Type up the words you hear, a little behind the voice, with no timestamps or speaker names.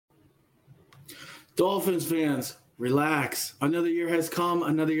Dolphins fans, relax. Another year has come.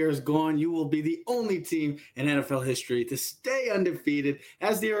 Another year is gone. You will be the only team in NFL history to stay undefeated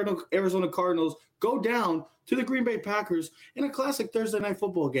as the Arizona Cardinals go down to the Green Bay Packers in a classic Thursday night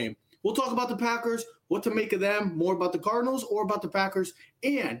football game. We'll talk about the Packers, what to make of them, more about the Cardinals or about the Packers,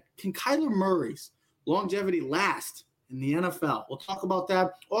 and can Kyler Murray's longevity last in the NFL? We'll talk about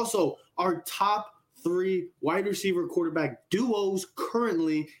that. Also, our top three wide receiver quarterback duos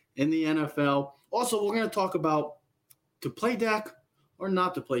currently in the NFL. Also, we're going to talk about to play Dak or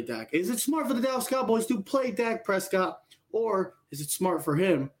not to play Dak. Is it smart for the Dallas Cowboys to play Dak Prescott, or is it smart for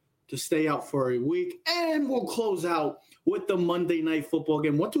him to stay out for a week? And we'll close out with the Monday Night Football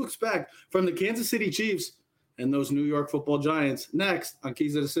game. What to expect from the Kansas City Chiefs and those New York Football Giants next on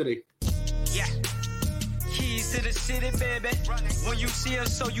Keys to the City. Yeah. Keys to the city, baby. When you see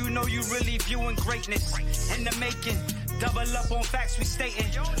us, so you know you really viewing greatness in the making. Double up on facts we stating.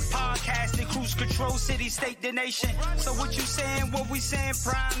 Podcasting, cruise control, city, state, the nation. So what you saying, what we saying,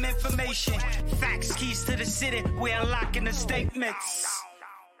 prime information. Facts, keys to the city, we unlocking the statements.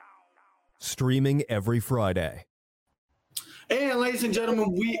 Streaming every Friday. And ladies and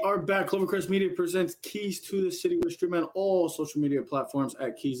gentlemen, we are back. Clovercrest Media presents Keys to the City. We're streaming on all social media platforms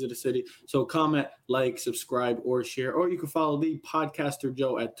at Keys to the City. So comment, like, subscribe, or share. Or you can follow the Podcaster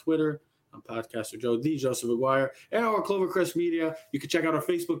Joe at Twitter. I'm Podcaster Joe, the Joseph Aguirre, and our Clovercrest Media. You can check out our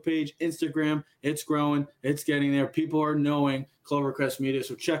Facebook page, Instagram. It's growing. It's getting there. People are knowing Clovercrest Media.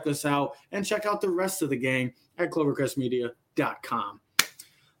 So check us out and check out the rest of the gang at clovercrestmedia.com.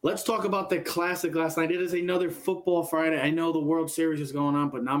 Let's talk about the classic last night. It is another football Friday. I know the World Series is going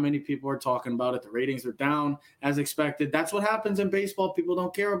on, but not many people are talking about it. The ratings are down as expected. That's what happens in baseball. People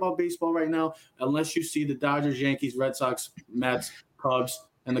don't care about baseball right now unless you see the Dodgers, Yankees, Red Sox, Mets, Cubs,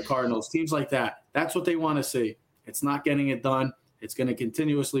 and the Cardinals. Teams like that. That's what they want to see. It's not getting it done. It's going to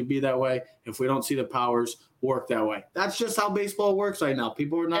continuously be that way if we don't see the powers work that way. That's just how baseball works right now.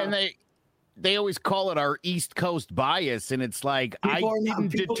 People are not. And they always call it our East Coast bias, and it's like, I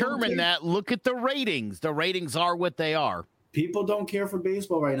didn't determine that. Look at the ratings. The ratings are what they are. People don't care for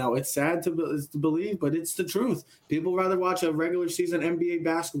baseball right now. It's sad to believe, but it's the truth. People rather watch a regular season NBA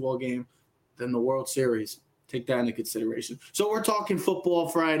basketball game than the World Series. Take that into consideration. So we're talking football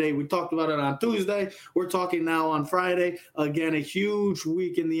Friday. We talked about it on Tuesday. We're talking now on Friday. Again, a huge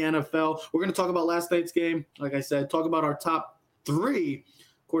week in the NFL. We're going to talk about last night's game. Like I said, talk about our top three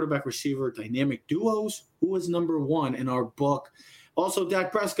quarterback receiver dynamic duos. Who is number one in our book? Also,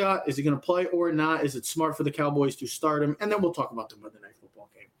 Dak Prescott, is he going to play or not? Is it smart for the Cowboys to start him? And then we'll talk about the Monday Night Football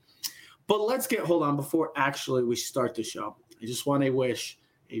game. But hold on, before actually we start the show, I just want to wish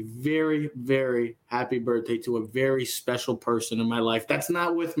a very, very happy birthday to a very special person in my life. That's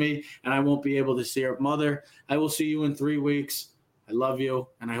not with me, and I won't be able to see her. Mother, I will see you in 3 weeks. I love you,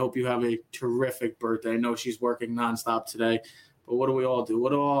 and I hope you have a terrific birthday. I know she's working nonstop today. But what do we all do? What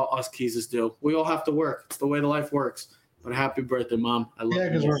do all us Keeses do? We all have to work. It's the way the life works. But happy birthday, Mom. I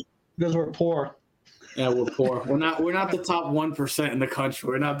love you. Because we're poor. Yeah, we're poor. We're not the top 1% in the country.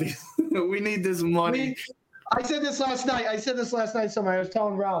 We're not the we need this money. I said this last night somewhere. I was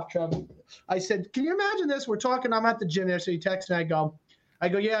telling Ralph, Trevor. I said, can you imagine this? We're talking, I'm at the gym yesterday, he texts me, I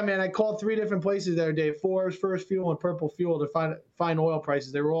go, yeah, man, I called 3 different places the other day, Forbes, First Fuel, and Purple Fuel to find oil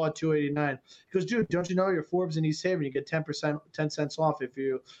prices. They were all at $2.89. He goes, dude, don't you know you're Forbes in East Haven? You get 10 cents off if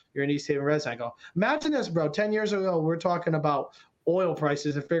you're an East Haven resident. I go, imagine this, bro. 10 years ago, we're talking about oil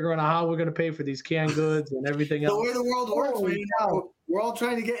prices and figuring out how we're going to pay for these canned goods and everything else. The way the world works, we're all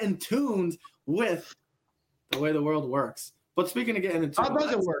trying to get in tune with the way the world works. But speaking of getting in tune, how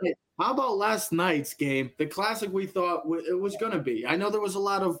does it work? How about last night's game, the classic we thought it was going to be? I know there was a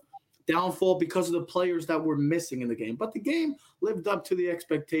lot of downfall because of the players that were missing in the game, but the game lived up to the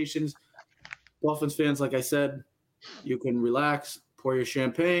expectations. Dolphins fans, like I said, you can relax, pour your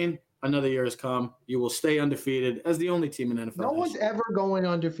champagne. Another year has come. You will stay undefeated as the only team in NFL. No one's ever going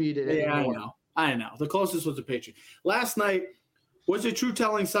undefeated anymore. Yeah, I know. The closest was the Patriots. Last night was a true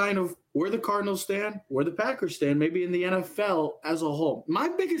telling sign of where the Cardinals stand, where the Packers stand, maybe in the NFL as a whole. My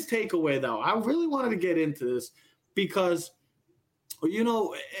biggest takeaway, though, I really wanted to get into this because, you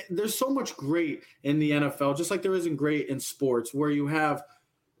know, there's so much great in the NFL, just like there isn't great in sports, where you have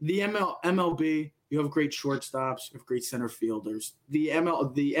the MLB, you have great shortstops, you have great center fielders. The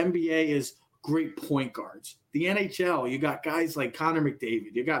NBA is great point guards. The NHL, you got guys like Connor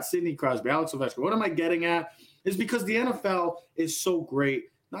McDavid, you got Sidney Crosby, Alex Ovechkin. What am I getting at is because the NFL is so great,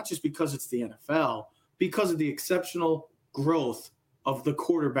 not just because it's the NFL, because of the exceptional growth of the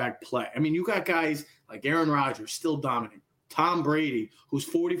quarterback play. I mean, you got guys like Aaron Rodgers still dominant. Tom Brady, who's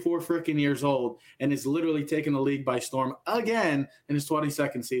 44 freaking years old and is literally taking the league by storm again in his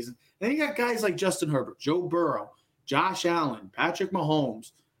 22nd season. Then you got guys like Justin Herbert, Joe Burrow, Josh Allen, Patrick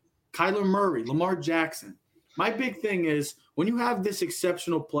Mahomes, Kyler Murray, Lamar Jackson. My big thing is when you have this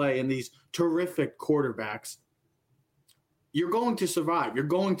exceptional play and these terrific quarterbacks, you're going to survive. You're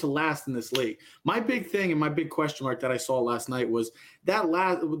going to last in this league. My big thing and my big question mark that I saw last night was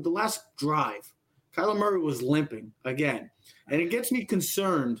the last drive. Kyler Murray was limping again. And it gets me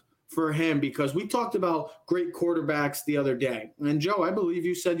concerned for him because we talked about great quarterbacks the other day. And, Joe, I believe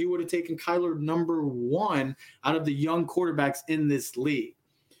you said you would have taken Kyler number 1 out of the young quarterbacks in this league.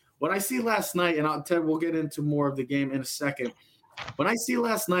 What I see last night, and we'll get into more of the game in a second. When I see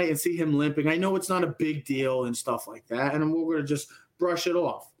last night and see him limping, I know it's not a big deal and stuff like that, and we're going to just brush it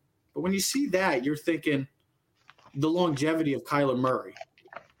off. But when you see that, you're thinking the longevity of Kyler Murray.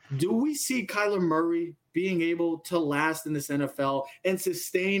 Do we see Kyler Murray being able to last in this NFL and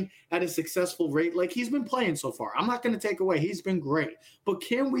sustain at a successful rate like he's been playing so far? I'm not going to take away. He's been great. But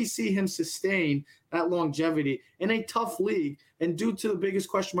can we see him sustain that longevity in a tough league? And due to the biggest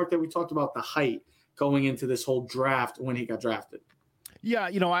question mark that we talked about, the height going into this whole draft when he got drafted. Yeah,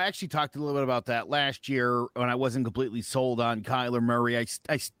 I actually talked a little bit about that last year when I wasn't completely sold on Kyler Murray.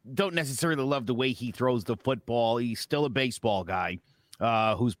 I don't necessarily love the way he throws the football. He's still a baseball guy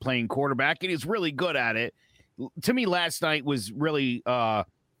who's playing quarterback, and he's really good at it. To me, last night was really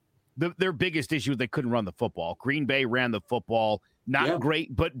their biggest issue. They couldn't run the football. Green Bay ran the football. Not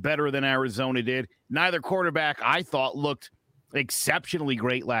great, but better than Arizona did. Neither quarterback, I thought, looked exceptionally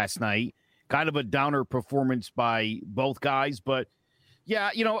great last night. Kind of a downer performance by both guys, but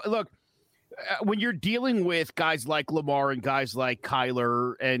yeah, look, when you're dealing with guys like Lamar and guys like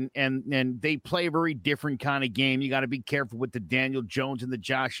Kyler and they play a very different kind of game, you got to be careful with the Daniel Jones and the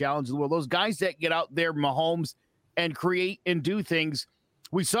Josh Allens of the world. Those guys that get out there, Mahomes, and create and do things.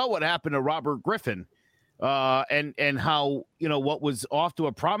 We saw what happened to Robert Griffin and how, what was off to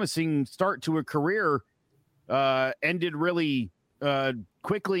a promising start to a career ended really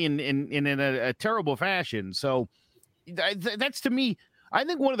quickly in a terrible fashion. So that's, to me, I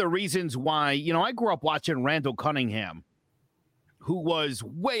think one of the reasons why, I grew up watching Randall Cunningham, who was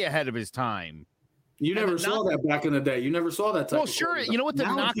way ahead of his time. You never saw that back in the day. You never saw that type of sure. You know what the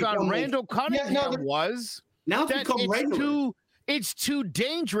knock on Randall Cunningham was? Now it's become regular. It's too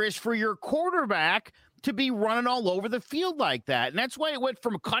dangerous for your quarterback to be running all over the field like that. And that's why it went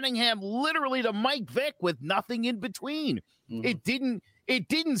from Cunningham literally to Mike Vick with nothing in between. Mm-hmm. It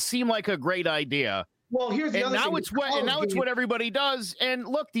didn't seem like a great idea. Well, here's the other thing. Now it's what everybody does. And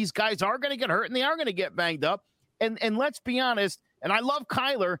look, these guys are going to get hurt and they are going to get banged up. And let's be honest, and I love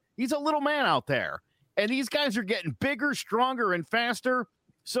Kyler. He's a little man out there. And these guys are getting bigger, stronger, and faster.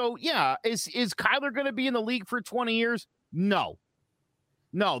 So, yeah, is Kyler going to be in the league for 20 years? No,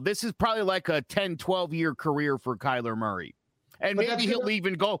 this is probably like a 10, 12-year career for Kyler Murray. And maybe he'll leave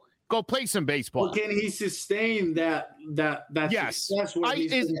and go play some baseball. Well, can he sustain that yes. success?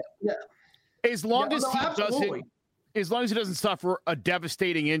 As long as he doesn't suffer a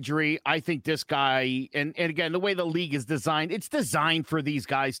devastating injury, I think this guy, and again, the way the league is designed, it's designed for these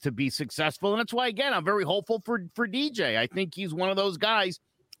guys to be successful. And that's why, again, I'm very hopeful for DJ. I think he's one of those guys.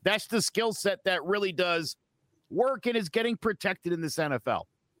 That's the skill set that really does work and is getting protected in this NFL.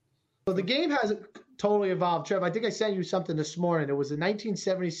 So the game hasn't totally evolved, Trev. I think I sent you something this morning. It was a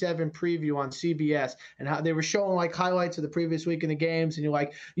 1977 preview on CBS, and how they were showing like highlights of the previous week in the games. And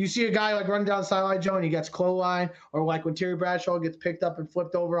you see a guy like running down the sideline, Joe, and he gets clothesline, or like when Terry Bradshaw gets picked up and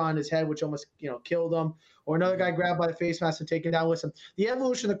flipped over on his head, which almost killed him, or another guy grabbed by the face mask and taken down. Listen, the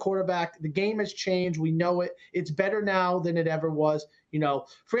evolution of the quarterback, the game has changed. We know it. It's better now than it ever was.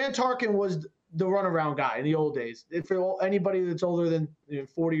 Fran Tarkin was the runaround guy in the old days. If anybody that's older than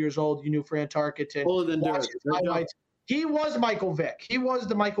 40 years old, you knew Fran Tarkenton. Older than highlights. He was Michael Vick. He was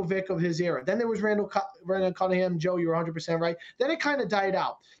the Michael Vick of his era. Then there was Randall Cunningham. Joe, you were 100% right. Then it kind of died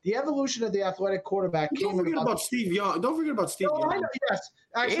out. The evolution of the athletic quarterback Don't forget about Steve Young. Yes.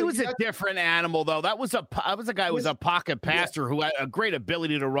 Actually, he was a different animal, though. That was a guy who was a pocket passer who had a great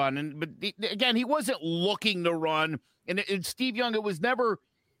ability to run. But again, he wasn't looking to run. And Steve Young, it was never,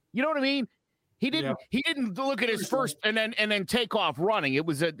 you know what I mean? He didn't look at his first and then take off running. He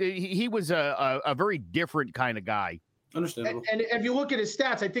was a very different kind of guy. Understandable. And if you look at his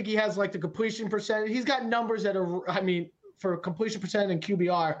stats, I think he has like the completion percentage. He's got numbers that are, for completion percent and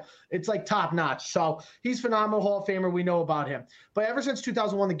QBR, it's like top notch. So he's phenomenal, Hall of Famer. We know about him. But ever since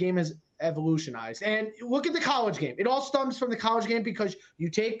 2001, the game has evolutionized. And look at the college game. It all stems from the college game because you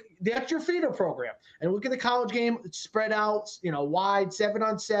take the extra feeder program and look at the college game. It's spread out, wide,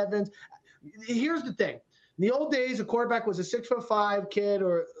 7-on-7s. Here's the thing. In the old days, a quarterback was a 6'5" kid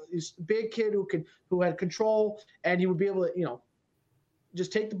or a big kid who had control, and he would be able to,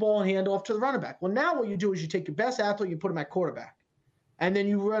 just take the ball and hand off to the running back. Well, now what you do is you take your best athlete, you put him at quarterback, and then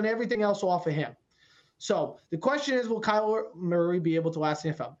you run everything else off of him. So the question is, will Kyler Murray be able to last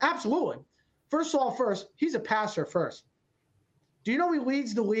in the NFL? Absolutely. First, he's a passer first. Do you know he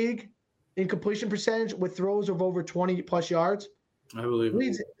leads the league in completion percentage with throws of over 20-plus yards? I believe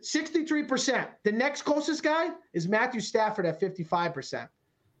leads 63%. The next closest guy is Matthew Stafford at 55%.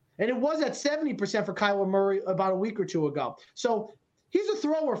 And it was at 70% for Kyler Murray about a week or two ago. So he's a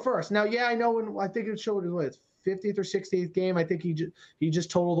thrower first. Now, I know, I think it showed his 50th or 60th game. I think he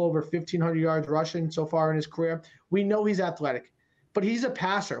just totaled over 1,500 yards rushing so far in his career. We know he's athletic, but he's a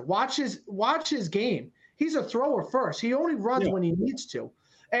passer. Watch his game. He's a thrower first. He only runs when he needs to.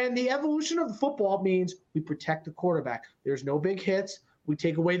 And the evolution of the football means we protect the quarterback. There's no big hits. We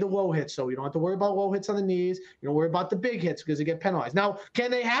take away the low hits, so you don't have to worry about low hits on the knees. You don't worry about the big hits because they get penalized. Now, can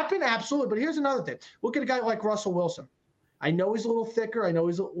they happen? Absolutely. But here's another thing. Look at a guy like Russell Wilson. I know he's a little thicker. I know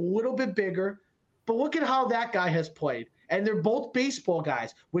he's a little bit bigger. But look at how that guy has played. And they're both baseball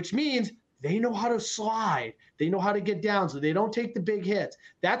guys, which means they know how to slide. They know how to get down, so they don't take the big hits.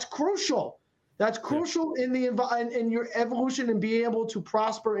 That's crucial. That's crucial in your evolution and being able to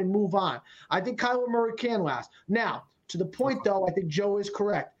prosper and move on. I think Kyler Murray can last. Now, to the point, though, I think Joe is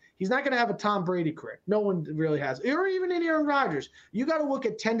correct. He's not going to have a Tom Brady career. No one really has. Or even in Aaron Rodgers. You got to look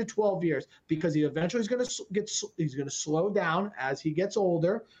at 10 to 12 years because he eventually is going to slow down as he gets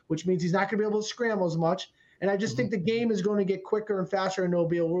older, which means he's not going to be able to scramble as much. And I just think the game is going to get quicker and faster, and it'll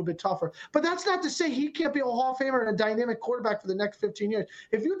be a little bit tougher. But that's not to say he can't be a Hall of Famer and a dynamic quarterback for the next 15 years.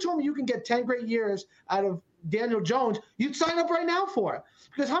 If you told me you can get 10 great years out of Daniel Jones, you'd sign up right now for it.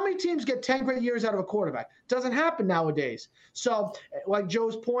 Because how many teams get 10 great years out of a quarterback? Doesn't happen nowadays. So, like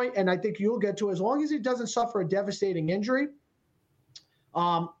Joe's point, and I think you'll get to, as long as he doesn't suffer a devastating injury,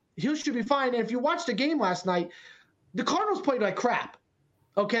 he should be fine. And if you watched the game last night, the Cardinals played like crap.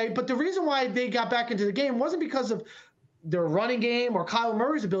 Okay, but the reason why they got back into the game wasn't because of their running game or Kyler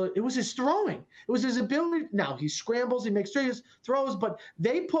Murray's ability. It was his throwing. It was his ability. Now, he scrambles, he makes throws, but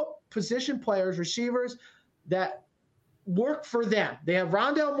they put position players, receivers that work for them. They have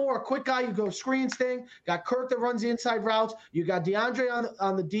Rondale Moore, a quick guy who goes screens thing. Got Kirk that runs the inside routes. You got DeAndre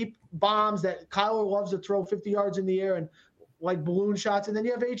on the deep bombs that Kyler loves to throw 50 yards in the air and like balloon shots. And then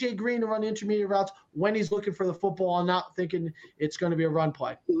you have A.J. Green to run intermediate routes when he's looking for the football and not thinking it's going to be a run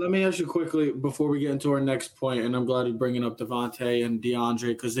play. Let me ask you quickly before we get into our next point, and I'm glad you're bringing up Devontae and DeAndre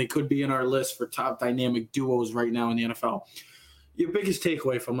because they could be in our list for top dynamic duos right now in the NFL. Your biggest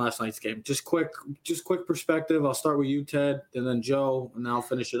takeaway from last night's game? Just quick perspective. I'll start with you, Ted, and then Joe, and then I'll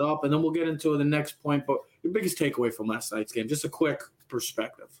finish it up, and then we'll get into the next point. But your biggest takeaway from last night's game? Just a quick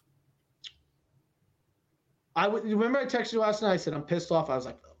perspective. Remember I texted you last night. I said I'm pissed off. I was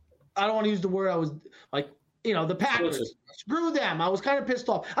like, I don't want to use the word. I was like, the Packers. Screw them. I was kind of pissed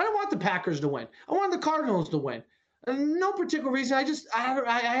off. I don't want the Packers to win. I wanted the Cardinals to win. And no particular reason.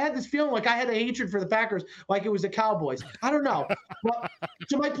 I had this feeling like I had a hatred for the Packers, like it was the Cowboys. I don't know. But,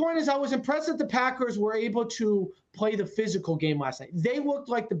 so my point is, I was impressed that the Packers were able to play the physical game last night. They looked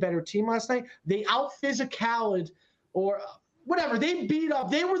like the better team last night. They out-physicaled or whatever. They beat up.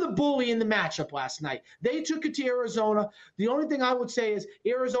 They were the bully in the matchup last night. They took it to Arizona. The only thing I would say is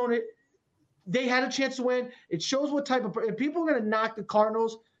Arizona, they had a chance to win. It shows what type of – if people are going to knock the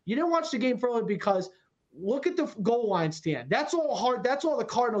Cardinals, you didn't watch the game early because look at the goal line stand. That's all hard. That's all the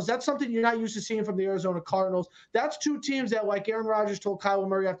Cardinals. That's something you're not used to seeing from the Arizona Cardinals. That's two teams that, like Aaron Rodgers told Kyler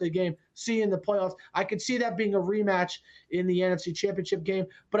Murray after the game, see in the playoffs. I could see that being a rematch in the NFC Championship game.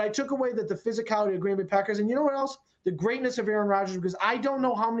 But I took away that the physicality of Green Bay Packers. And you know what else? The greatness of Aaron Rodgers, because I don't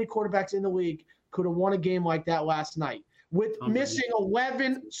know how many quarterbacks in the league could have won a game like that last night with missing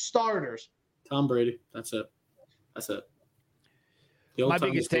 11 starters. Tom Brady. That's it. My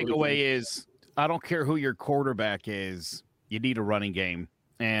biggest takeaway is I don't care who your quarterback is. You need a running game.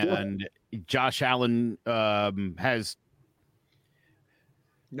 And Josh Allen has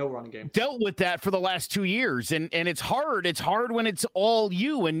no running game. Dealt with that for the last 2 years. And it's hard. It's hard when it's all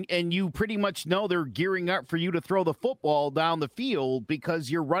you and you pretty much know they're gearing up for you to throw the football down the field because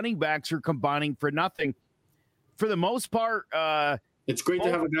your running backs are combining for nothing. For the most part, it's great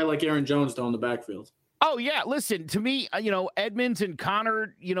to have a guy like Aaron Jones down the backfield. Oh, yeah. Listen, to me, Edmonds and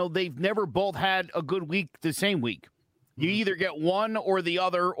Connor, they've never both had a good week the same week. You either get one or the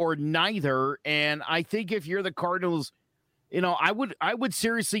other or neither. And I think if you're the Cardinals, I would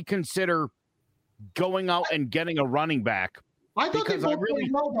seriously consider going out and getting a running back. I thought they both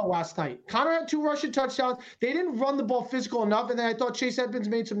played well though last night. Connor had 2 rushing touchdowns. They didn't run the ball physical enough. And then I thought Chase Edmonds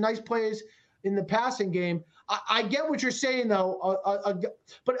made some nice plays in the passing game. I get what you're saying, though.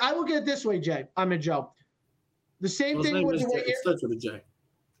 But I look at it this way, Jay. I'm a Joe. The same thing with the way it starts with a J.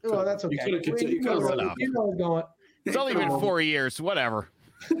 Well, that's okay. You know where it's going. It's only been 4 years. Whatever.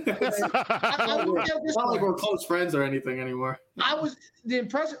 I look at this. Not like we're close friends or anything anymore. The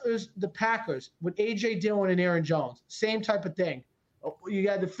impressive is the Packers with A.J. Dillon and Aaron Jones. Same type of thing. You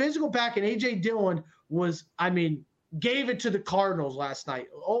got the physical back, and A.J. Dillon gave it to the Cardinals last night,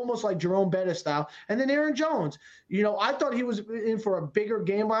 almost like Jerome Bettis style. And then Aaron Jones, I thought he was in for a bigger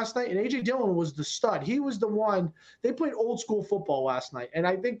game last night, and A.J. Dillon was the stud. He was the one. They played old school football last night, and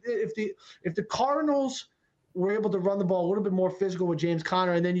I think if the Cardinals were able to run the ball a little bit more physical with James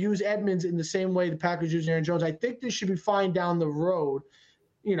Conner and then use Edmonds in the same way the Packers use Aaron Jones, I think this should be fine down the road.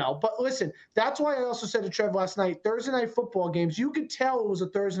 But listen, that's why I also said to Trev last night, Thursday night football games, you could tell it was a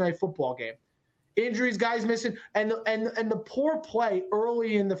Thursday night football game. Injuries, guys missing, and the poor play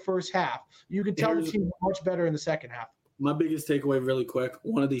early in the first half. You could tell the team was much better in the second half. My biggest takeaway really quick,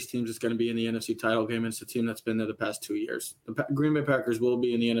 one of these teams is going to be in the NFC title game, and it's a team that's been there the past 2 years. The Green Bay Packers will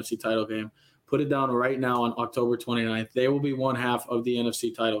be in the NFC title game. Put it down right now on October 29th. They will be one half of the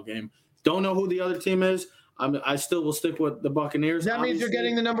NFC title game. Don't know who the other team is. I still will stick with the Buccaneers. That means you're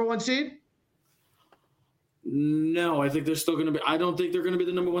getting the number 1 seed? No, I think they're still going to be. I don't think they're going to be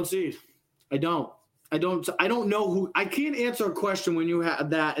the number 1 seed. I don't know who. I can't answer a question when you have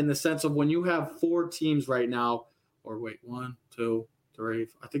that in the sense of when you have 4 teams right now, or wait, 1, 2, 3.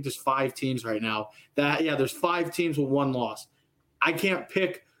 I think there's 5 teams right now. There's 5 teams with 1 loss. I can't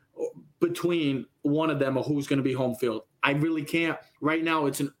pick between one of them or who's going to be home field. I really can't. Right now,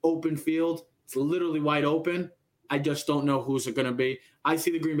 it's an open field. It's literally wide open. I just don't know who's it going to be. I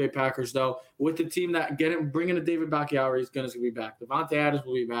see the Green Bay Packers, though, with the team that bringing a David Bakhtiari, he's going to be back. Devontae Adams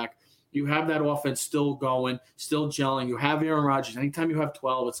will be back. You have that offense still going, still gelling. You have Aaron Rodgers. Anytime you have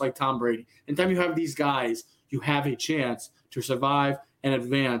 12, it's like Tom Brady. Anytime you have these guys, you have a chance to survive and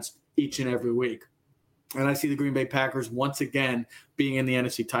advance each and every week. And I see the Green Bay Packers once again being in the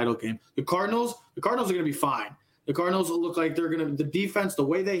NFC title game. The Cardinals are going to be fine. The Cardinals look like they're going to – the defense, the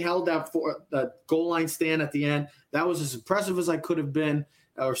way they held that goal line stand at the end, that was as impressive as I could have been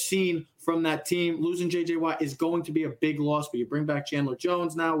or seen from that team. Losing J.J. Watt is going to be a big loss, but you bring back Chandler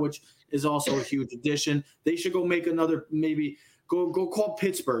Jones now, which is also a huge addition. They should go make another – maybe go call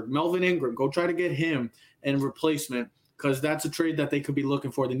Pittsburgh, Melvin Ingram. Go try to get him in replacement because that's a trade that they could be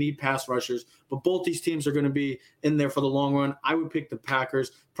looking for. They need pass rushers, but both these teams are going to be in there for the long run. I would pick the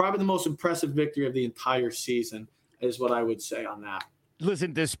Packers. Probably the most impressive victory of the entire season is what I would say on that.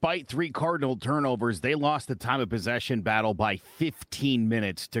 Listen, despite 3 Cardinal turnovers, they lost the time of possession battle by 15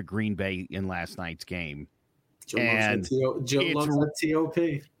 minutes to Green Bay in last night's game. Joe loves that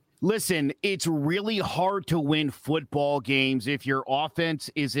TOP. Listen, it's really hard to win football games if your offense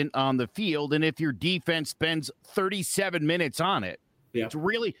isn't on the field and if your defense spends 37 minutes on it. Yeah. It's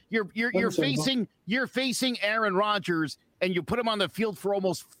really you're facing Aaron Rodgers and you put him on the field for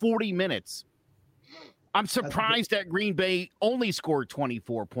almost 40 minutes. I'm surprised that Green Bay only scored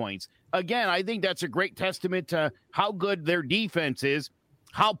 24 points. Again, I think that's a great testament to how good their defense is,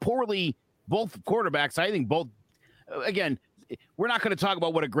 how poorly both quarterbacks, I think both, again, we're not going to talk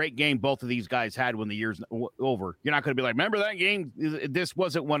about what a great game both of these guys had when the year's over. You're not going to be like, remember that game? This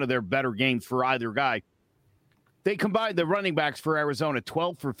wasn't one of their better games for either guy. They combined the running backs for Arizona,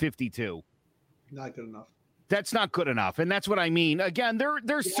 12 for 52. Not good enough. That's not good enough, and that's what I mean. Again,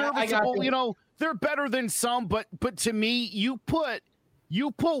 they're serviceable. You know, they're better than some, but to me, you put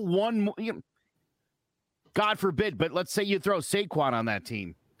one. God forbid, but let's say you throw Saquon on that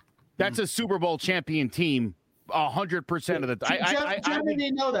team. That's a Super Bowl champion team. 100% of the time. I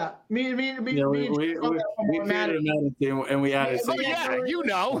didn't know that. We created another team and we added. Oh yeah, you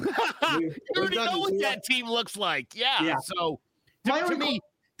know. You already know what that team looks like. Yeah. So to me,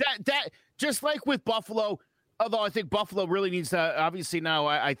 that just like with Buffalo, although I think Buffalo really needs to. Obviously now,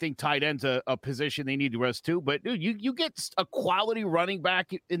 I think tight end's a position they need to rest too. But dude, you get a quality running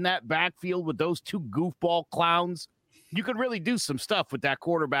back in that backfield with those 2 goofball clowns. You could really do some stuff with that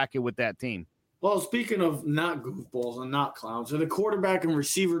quarterback and with that team. Well, speaking of not goofballs and not clowns, are the quarterback and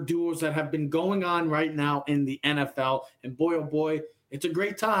receiver duos that have been going on right now in the NFL. And boy, oh boy, it's a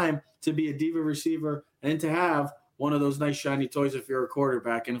great time to be a diva receiver and to have one of those nice shiny toys if you're a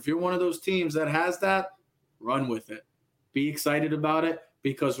quarterback. And if you're one of those teams that has that, run with it. Be excited about it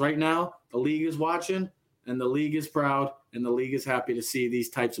because right now the league is watching and the league is proud and the league is happy to see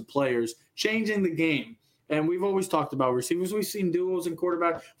these types of players changing the game. And we've always talked about receivers. We've seen duos and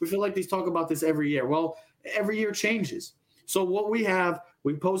quarterback. We feel like they talk about this every year. Well, every year changes. So what we have,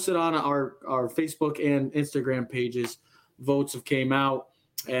 we posted on our Facebook and Instagram pages. Votes have came out.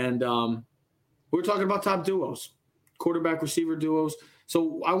 And We're talking about top duos, quarterback receiver duos.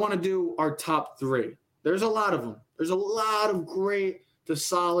 So I want to do our top 3. There's a lot of them. There's a lot of great to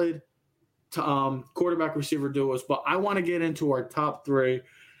solid quarterback receiver duos, but I want to get into our top 3.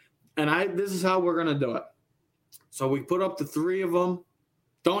 And this is how we're going to do it. So we put up the 3 of them.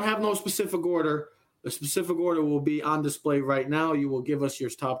 Don't have no specific order. The specific order will be on display right now. You will give us your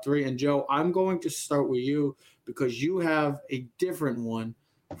top 3. And Joe, I'm going to start with you because you have a different one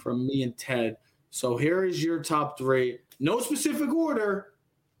from me and Ted. So here is your top 3. No specific order.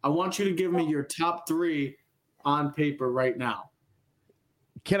 I want you to give me your top 3 on paper right now.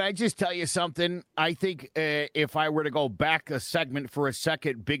 Can I just tell you something? I think if I were to go back a segment for a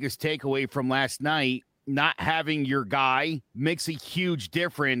second, biggest takeaway from last night, not having your guy makes a huge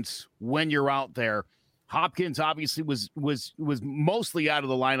difference when you're out there. Hopkins obviously was mostly out of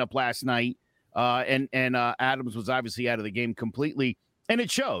the lineup last night, and Adams was obviously out of the game completely, and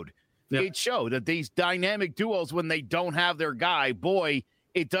it showed. Yeah. It showed that these dynamic duos, when they don't have their guy, boy,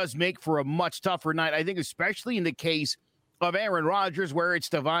 it does make for a much tougher night. I think especially in the case of Aaron Rodgers, where it's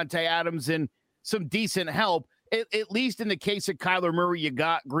Davante Adams and some decent help. At least in the case of Kyler Murray, you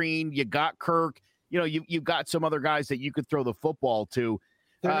got Green, you got Kirk. You know, you've got some other guys that you could throw the football to.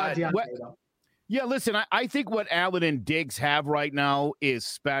 They're not Deontay, though. Yeah, listen, I think what Allen and Diggs have right now is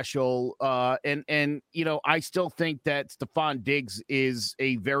special. And you know, I still think that Stephon Diggs is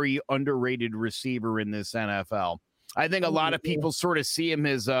a very underrated receiver in this NFL. I think a lot of people sort of see him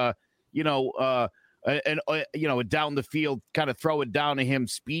as a down the field, kind of throw it down to him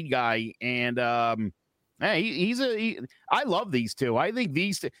speed guy. And I love these two. I think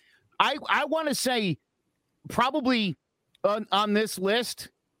these two, I want to say probably on this list,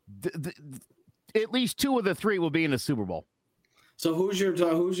 at least 2 of the 3 will be in the Super Bowl. So who's your 1,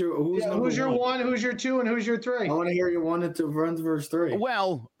 who's your 2, and who's your 3? I want to hear your 1 and 2 runs versus 3.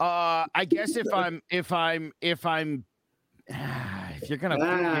 Well, I guess if you're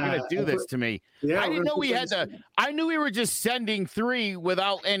gonna do this to me, I didn't know we had to. I knew we were just sending 3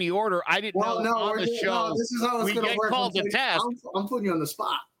 without any order. I didn't know on the show. This is how it's going to work. Called the test. I'm putting you on the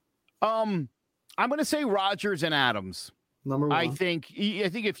spot. I'm going to say Rodgers and Adams. Number 1. I think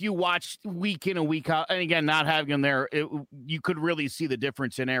if you watch week in and week out, and again, not having him there, you could really see the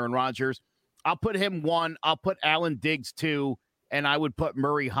difference in Aaron Rodgers. I'll put him 1. I'll put Allen Diggs 2, and I would put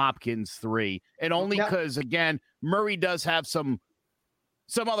Murray Hopkins 3. And only because, again, Murray does have some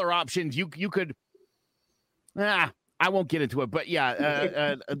other options. You could. I won't get into it, but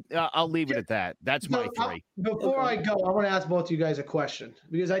yeah, I'll leave it at that. That's my 3. Before I go, I want to ask both of you guys a question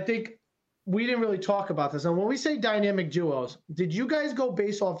because I think we didn't really talk about this. And when we say dynamic duos, did you guys go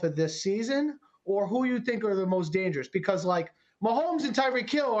based off of this season or who you think are the most dangerous? Because like Mahomes and Tyreek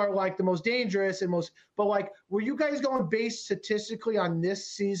Hill are like the most dangerous and most, but like, were you guys going based statistically on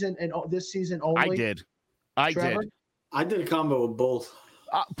this season and this season only? I did. I did a combo of both.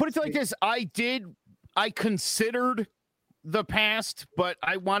 Put it like this. I considered the past, but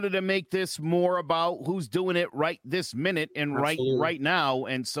I wanted to make this more about who's doing it right this minute and right now.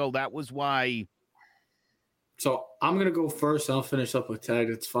 And so that was why. So I'm going to go first and I'll finish up with Ted.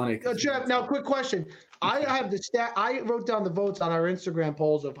 It's funny. Jeff, now quick question. I have the stat. I wrote down the votes on our Instagram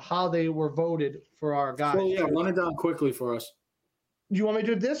polls of how they were voted for our guys. Well, yeah, run it down quickly for us. Do you want me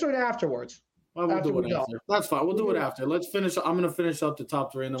to do this or afterwards? Well, we'll do it after. That's fine. We'll do it after. Let's finish. I'm going to finish up the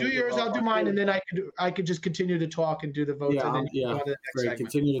top 3. And then do yours. I'll do mine, and then I could just continue to talk and do the votes. Yeah, and then great.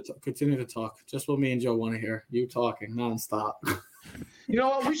 Continue to talk. Just what me and Joe want to hear. You talking nonstop. You know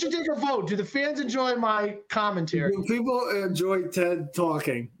what? We should take a vote. Do the fans enjoy my commentary? Do people enjoy Ted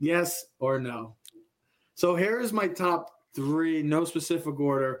talking? Yes or no? So here is my top 3. No specific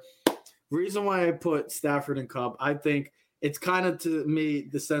order. Reason why I put Stafford and Cobb. I think. It's kind of, to me,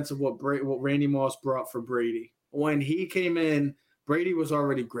 the sense of what Randy Moss brought for Brady. When he came in, Brady was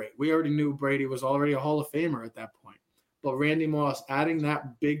already great. We already knew Brady was already a Hall of Famer at that point. But Randy Moss adding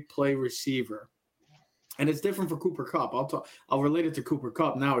that big play receiver, and it's different for Cooper Kupp. I'll relate it to Cooper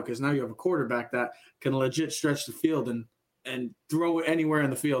Kupp now because now you have a quarterback that can legit stretch the field and throw it anywhere in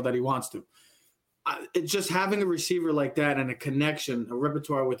the field that he wants to. It's just having a receiver like that and a connection, a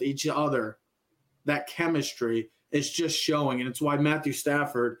repertoire with each other, that chemistry – it's just showing, and it's why Matthew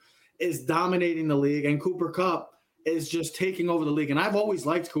Stafford is dominating the league, and Cooper Kupp is just taking over the league. And I've always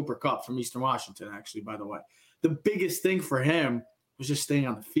liked Cooper Kupp from Eastern Washington, actually, by the way. The biggest thing for him was just staying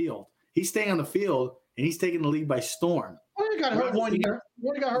on the field. He's staying on the field, and he's taking the league by storm. Well, he got hurt 1 year.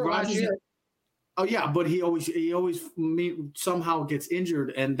 He got hurt last year. Oh, yeah, but he always somehow gets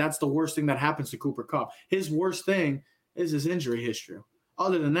injured, and that's the worst thing that happens to Cooper Kupp. His worst thing is his injury history.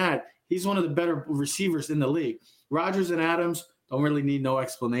 Other than that, he's one of the better receivers in the league. Rodgers and Adams don't really need no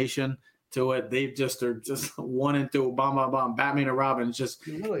explanation. to it. They just are just 1 and 2, bomb, bomb, bomb. Batman and Robin, just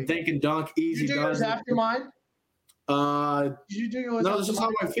Really? think and dunk, easy. Did you do yours after mine? Did you do yours No, after this is mine?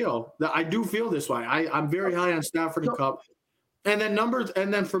 how I feel. I do feel this way. I'm very high on Stafford and Cup. And then numbers,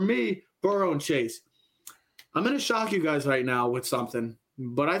 and then for me, Burrow and Chase. I'm going to shock you guys right now with something,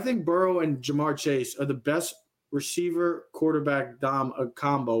 but I think Burrow and Jamar Chase are the best receiver quarterback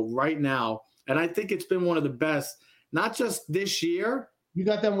combo right now. And I think it's been one of the best, not just this year. You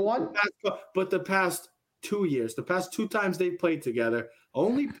got them one? But the past 2 years, the past 2 times they played together,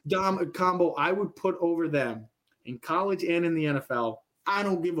 only combo I would put over them in college and in the NFL. I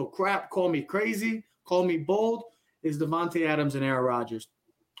don't give a crap. Call me crazy, call me bold, is Devontae Adams and Aaron Rodgers.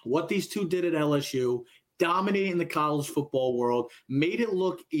 What these two did at LSU, dominating the college football world, made it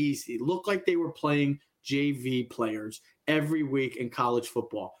look easy, looked like they were playing JV players every week in college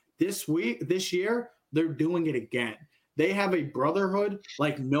football. This year, they're doing it again. They have a brotherhood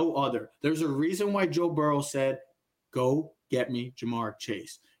like no other. There's a reason why Joe Burrow said, go get me Jamar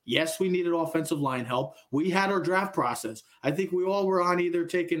Chase. Yes, we needed offensive line help. We had our draft process. I think we all were on either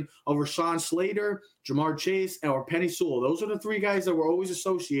taking a Rashawn Slater, Jamar Chase, or Penny Sewell. Those are the 3 guys that were always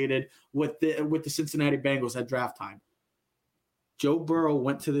associated with the Cincinnati Bengals at draft time. Joe Burrow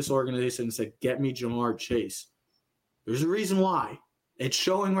went to this organization and said, get me Jamar Chase. There's a reason why. It's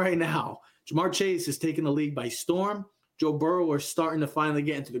showing right now. Jamar Chase is taking the league by storm. Joe Burrow are starting to finally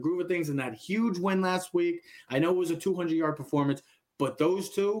get into the groove of things, and that huge win last week. I know it was a 200-yard performance, but those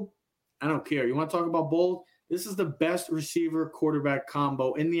two, I don't care. You want to talk about bold? This is the best receiver quarterback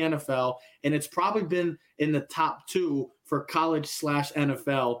combo in the NFL, and it's probably been in the top 2 for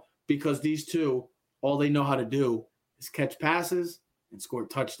college/NFL because these two, all they know how to do is catch passes and score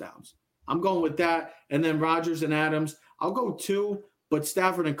touchdowns. I'm going with that. And then Rodgers and Adams, I'll go 2, but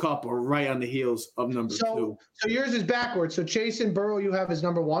Stafford and Kupp are right on the heels of number 2. So yours is backwards. So Chase and Burrow you have as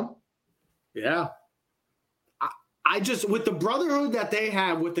number 1? Yeah. I just, with the brotherhood that they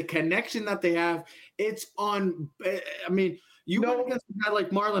have, with the connection that they have, it's on. I mean, you went against a guy like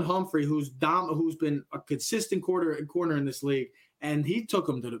Marlon Humphrey, who's been a consistent corner in this league, and he took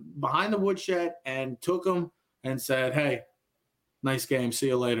him to behind the woodshed and took him and said, "Hey, nice game. See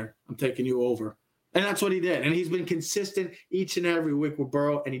you later. I'm taking you over." And that's what he did. And he's been consistent each and every week with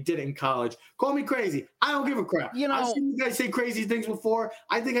Burrow, and he did it in college. Call me crazy. I don't give a crap. I've seen you guys say crazy things before.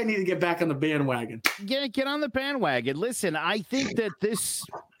 I think I need to get back on the bandwagon. Get on the bandwagon. Listen, I think this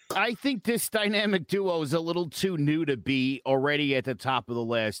dynamic duo is a little too new to be already at the top of the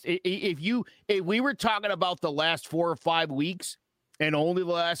list. If we were talking about the last 4 or 5 weeks and only the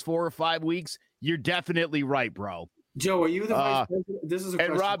last 4 or 5 weeks, you're definitely right, bro. Joe, are you the vice president? This is a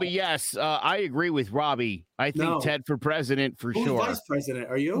question. And Robbie, yes, I agree with Robbie. I think Ted for president for Who's sure. Vice president?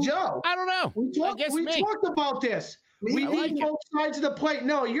 Are you? Joe, I don't know. We talked about this. We need both sides of the plate.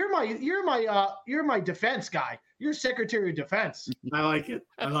 No, you're my defense guy. You're Secretary of Defense. I like it.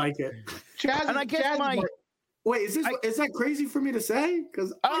 Chaz, and I guess wait, is that crazy for me to say?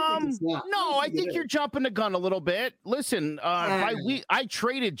 Because I think you're jumping the gun a little bit. Listen, I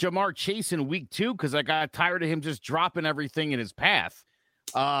traded Jamar Chase in week 2 because I got tired of him just dropping everything in his path.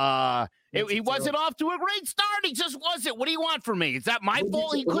 He wasn't off to a great start. He just wasn't. What do you want from me? Is that my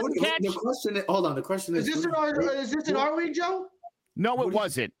fault? He couldn't catch. The question is this in our league, Joe? No, it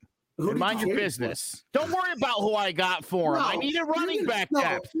wasn't. Mind your business. Don't worry about who I got for him. I need a running back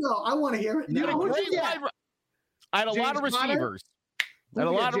depth. No, I want to hear it. I had a lot of receivers.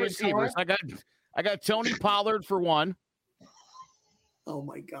 I got Tony Pollard for 1. Oh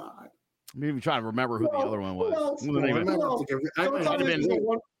my God. I'm even trying to remember who the other one was.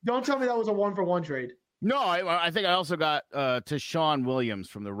 Don't tell me that was a 1-for-1 trade. No, I think I also got Tashawn Williams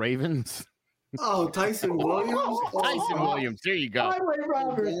from the Ravens. Oh, Tyson Williams. Tyson Williams. There you go. Highway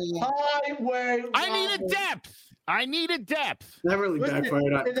Robert. I needed depth. That really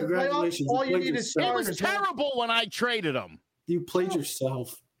backfired. Congratulations. All you need is it was terrible when I traded him. You played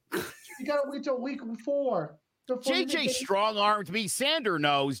yourself. You got to wait till week 4. JJ strong-armed me. Sander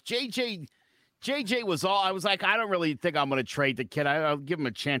knows. JJ was all. I was like, I don't really think I'm going to trade the kid. I'll give him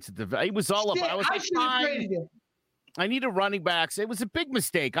a chance at the. He was all about. I was like, fine. I need a running backs. It was a big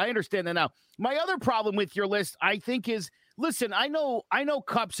mistake. I understand that now. My other problem with your list, I think, is listen. I know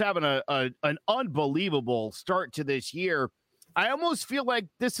Kupp's having an unbelievable start to this year. I almost feel like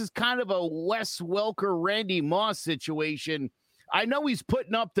this is kind of a Wes Welker, Randy Moss situation. I know he's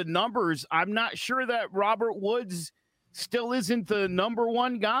putting up the numbers. I'm not sure that Robert Woods still isn't the number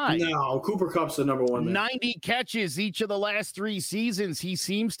 1 guy. No, Cooper Kupp's the number 1 man. 90 catches each of the last 3 seasons. He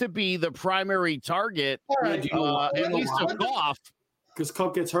seems to be the primary target, at least of Goff. Because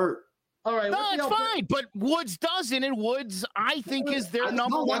Kupp gets hurt. All right. No, it's fine. But Woods doesn't, and Woods, I think, is their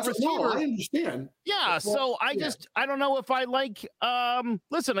number one receiver. No, I understand. Yeah, so I don't know if I like.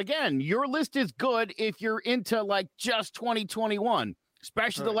 Listen, again, your list is good if you're into like just 2021,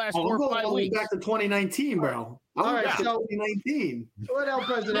 especially the last 4 or 5 weeks. Back to 2019, bro. All right, so 2019. What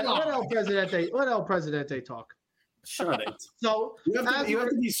El Presidente talk? Shut it. So you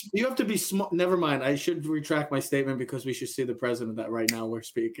have to be smart. Never mind. I should retract my statement because we should see the president that right now we're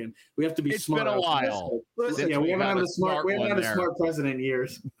speaking. We have to be smart. It's been a while. Listen, we haven't had a smart president in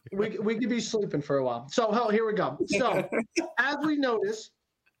years. We could be sleeping for a while. So here we go. So as we notice,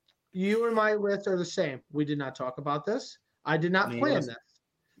 you and my list are the same. We did not talk about this. I did not plan this.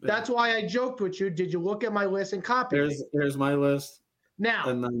 That's why I joked with you. Did you look at my list and copy? Here's my list. Now,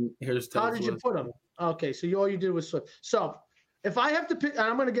 and then here's Ted's how did you put them? Okay, so all you did was flip. So if I have to pick, and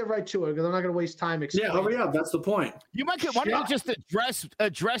I'm going to get right to it because I'm not going to waste time explaining. Yeah, hurry up. That's the point. You might get. Why don't you just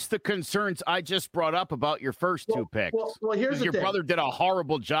address the concerns I just brought up about your first two picks? Well, here's the thing. Your brother did a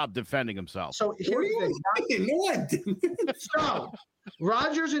horrible job defending himself. So here's the thing. No, I didn't. So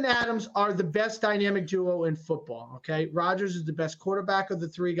Rodgers and Adams are the best dynamic duo in football. Okay, Rodgers is the best quarterback of the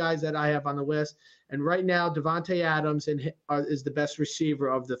three guys that I have on the list, and right now Davante Adams is the best receiver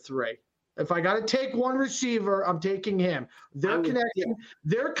of the three. If I got to take one receiver, I'm taking him. Their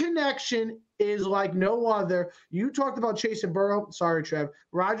connection is like no other. You talked about Chase and Burrow. Sorry, Trev.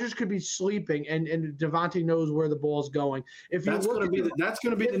 Rodgers could be sleeping, and Davante knows where the ball's going. If you that's going to be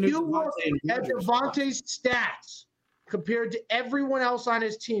the new Davante. At Davante's stats compared to everyone else on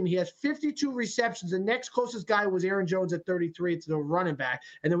his team, he has 52 receptions. The next closest guy was Aaron Jones at 33. It's the running back,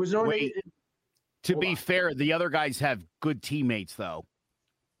 and there was no. Wait, to be fair, the other guys have good teammates, though.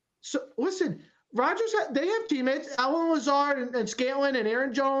 So listen, Rodgers, they have teammates. Allen Lazard and Scanlon and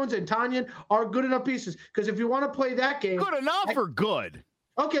Aaron Jones and Tanyan are good enough pieces. Because if you want to play that game, good enough or good?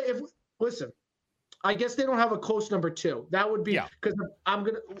 Okay, listen, I guess they don't have a close number two. That would be because I'm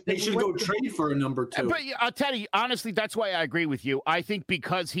gonna. They should go trade for a number two. But I'll tell you honestly, that's why I agree with you. I think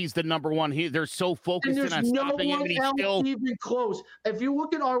because he's the number one, they're so focused on stopping him, and he's still even close. If you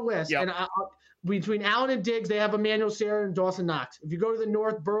look at our list, and between Allen and Diggs, they have Emmanuel Sanders and Dawson Knox. If you go to the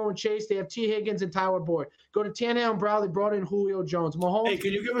North, Burrow and Chase, they have T. Higgins and Tyler Boyd. Go to Tannehill and Brown, they brought in Julio Jones. Mahomes. Hey,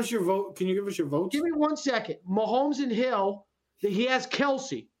 can you give us your vote? Can you give us your votes? Give me 1 second. Mahomes and Hill, he has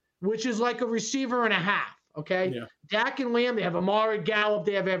Kelsey, which is like a receiver and a half. Okay. Yeah. Dak and Lamb, they have Amari, Gallup,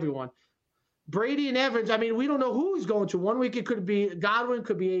 they have everyone. Brady and Evans, I mean, we don't know who he's going to. 1 week it could be Godwin,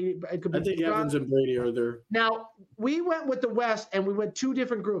 could be. I think Evans and Brady are there. Now, we went with the West, and we went two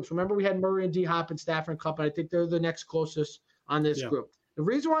different groups. Remember, we had Murray and D-Hop and Stafford and Kupp, and I think they're the next closest on this group. The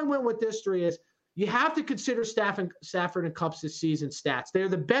reason why I went with this three is you have to consider Stafford and Kupp's this season stats. They're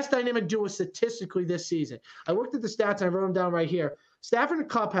the best dynamic duo statistically this season. I looked at the stats, and I wrote them down right here. Stafford and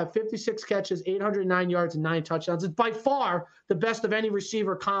Kupp have 56 catches, 809 yards, and 9 touchdowns. It's by far the best of any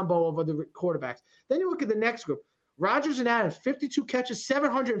receiver combo of the quarterbacks. Then you look at the next group. Rodgers and Adams, 52 catches,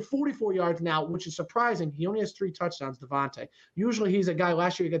 744 yards now, which is surprising. He only has 3 touchdowns, Davante. Usually he's a guy,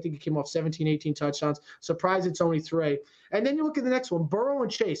 last year I think he came off 17, 18 touchdowns. Surprised it's only 3. And then you look at the next one, Burrow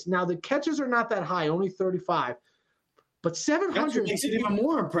and Chase. Now the catches are not that high, only 35. But 700 makes it even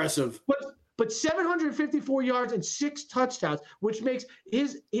more impressive. But 754 yards and 6 touchdowns, which makes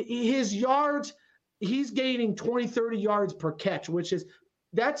his yards, he's gaining 20, 30 yards per catch,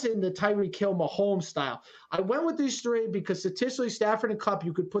 that's in the Tyreek Hill Mahomes style. I went with these three because statistically, Stafford and Kupp,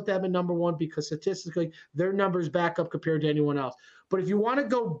 you could put them in number one because statistically, their numbers back up compared to anyone else. But if you want to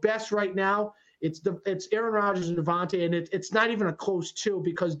go best right now, it's Aaron Rodgers and Davante, and it's not even a close 2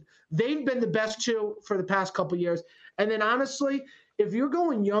 because they've been the best 2 for the past couple of years. And then honestly, if you're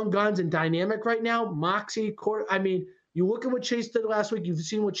going young guns and dynamic right now, Moxie, you look at what Chase did last week. You've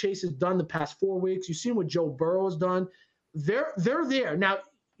seen what Chase has done the past 4 weeks. You've seen what Joe Burrow has done. They're there. Now,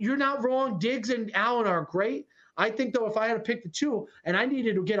 you're not wrong. Diggs and Allen are great. I think, though, if I had to pick the 2 and I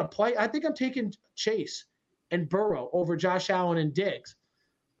needed to get a play, I think I'm taking Chase and Burrow over Josh Allen and Diggs.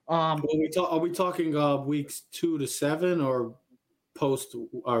 Are we talking weeks 2 to 7 or post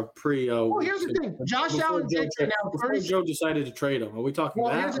or pre? Well, here's the thing. Josh Allen Diggs right now. Before Joe decided to trade him. Are we talking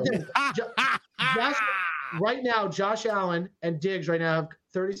that? Here's the thing. Right now, Josh Allen and Diggs right now have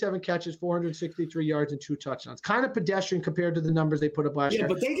 37 catches, 463 yards, and 2 touchdowns. Kind of pedestrian compared to the numbers they put up last year. Yeah,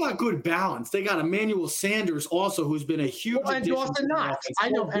 but they got good balance. They got Emmanuel Sanders also, who's been a huge addition. And Dawson Knox. I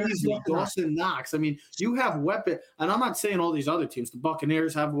know. Dawson Knox. I mean, you have weapons. And I'm not saying all these other teams. The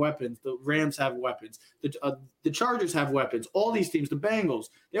Buccaneers have weapons. The Rams have weapons. The Chargers have weapons. All these teams, the Bengals,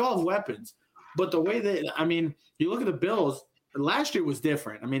 they all have weapons. But the way you look at the Bills, last year was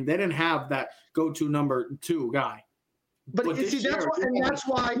different. I mean, they didn't have that go-to number 2 guy. But you see, that's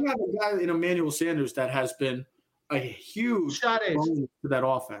why you have a guy in Emmanuel Sanders that has been a huge bonus to that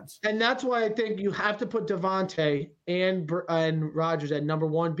offense. And that's why I think you have to put Devontae and Rodgers at number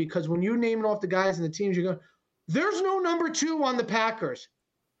one, because when you name off the guys and the teams, you go, there's no number two on the Packers.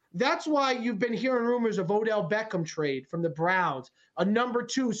 That's why you've been hearing rumors of Odell Beckham trade from the Browns, a number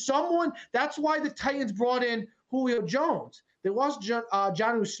two. That's why the Titans brought in Julio Jones. They lost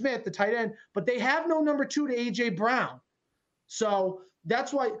Jonnu Smith, the tight end, but they have no number two to A.J. Brown. So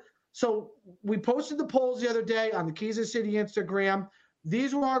that's why. So we posted the polls the other day on the Kansas City Instagram.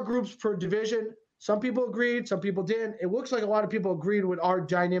 These were our groups per division. Some people agreed, some people didn't. It looks like a lot of people agreed with our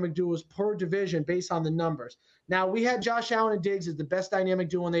dynamic duos per division based on the numbers. Now, we had Josh Allen and Diggs as the best dynamic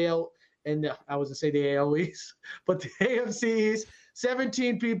duo in the AL, and I was going to say the AL East, but the AFC East.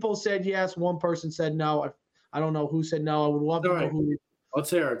 17 people said yes. One person said no. I don't know who said no. I would love to know who. Let's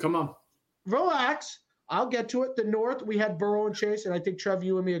hear it. Come on. Relax. I'll get to it. The North, we had Burrow and Chase, and I think Trev,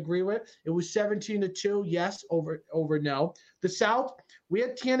 you and me agree with it. It was 17-2, yes, over no. The South, we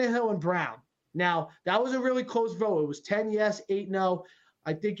had Tannehill and Brown. Now, that was a really close vote. It was 10 yes, 8 no.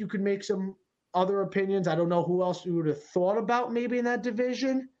 I think you could make some other opinions. I don't know who else you would have thought about maybe in that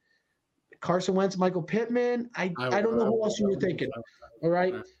division. Carson Wentz, Michael Pittman. I don't know who else you were thinking. All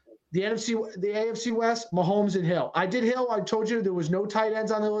right. The AFC West, Mahomes and Hill. I did Hill. I told you there was no tight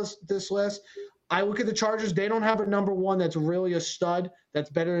ends on this list. I look at the Chargers. They don't have a number one that's really a stud that's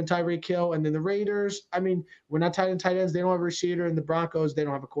better than Tyreek Hill. And then the Raiders, I mean, we're not tight ends. They don't have a receiver. And the Broncos, they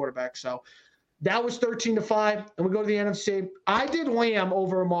don't have a quarterback. So that was 13-5. And we go to the NFC. I did Lamb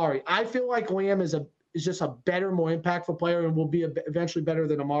over Amari. I feel like Lamb is just a better, more impactful player and will be eventually better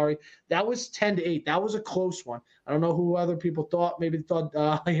than Amari. That was 10-8. That was a close one. I don't know who other people thought. Maybe thought,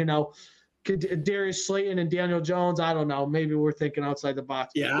 Darius Slayton and Daniel Jones. I don't know. Maybe we're thinking outside the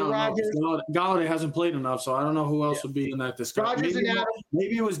box. Yeah, Golladay hasn't played enough, so I don't know who else would be in that discussion.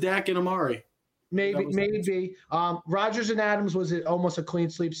 Maybe it was Dak and Amari. Maybe. Rodgers and Adams was almost a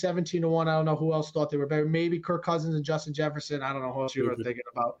clean sweep, 17-1. I don't know who else thought they were better. Maybe Kirk Cousins and Justin Jefferson. I don't know who else you were thinking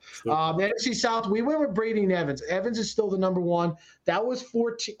about. The NFC South, we went with Brady and Evans. Evans is still the number one. That was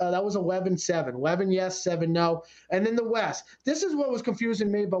 11-7. 11 yes, 7 no. And then the West. This is what was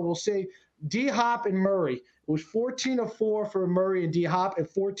confusing me, but we'll see. D-Hop and Murray. It was 14-4 for Murray and D-Hop and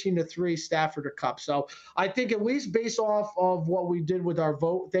 14-3 Stafford or Cup. So I think at least based off of what we did with our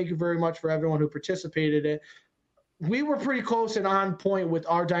vote, thank you very much for everyone who participated in it. We were pretty close and on point with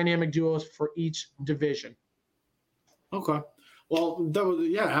our dynamic duos for each division. Okay. Well,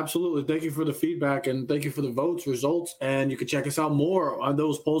 absolutely. Thank you for the feedback and thank you for the results. And you can check us out more on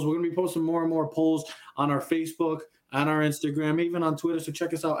those polls. We're going to be posting more and more polls on our Facebook, on our Instagram, even on Twitter. So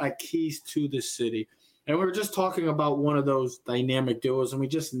check us out at Keys to the City. And we were just talking about one of those dynamic duos, and we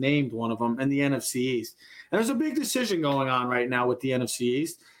just named one of them in the NFC East. And there's a big decision going on right now with the NFC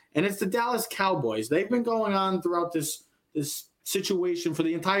East, and it's the Dallas Cowboys. They've been going on throughout this situation for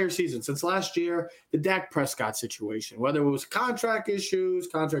the entire season, since last year, the Dak Prescott situation, whether it was contract issues,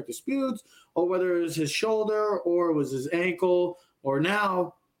 contract disputes, or whether it was his shoulder or it was his ankle, or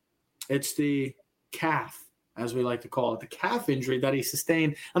now it's the calf, as we like to call it, the calf injury that he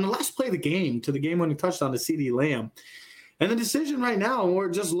sustained on the last play of the game to the game-winning touchdown to CeeDee Lamb. And the decision right now, we're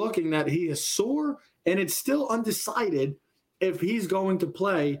just looking that he is sore, and it's still undecided if he's going to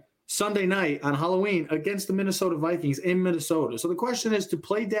play Sunday night on Halloween against the Minnesota Vikings in Minnesota. So the question is to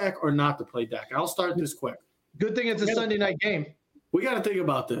play Dak or not to play Dak. I'll start this quick. Good thing it's a Sunday night game. We got to think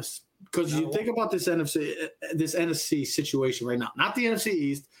about this because you think about this NFC situation right now, not the NFC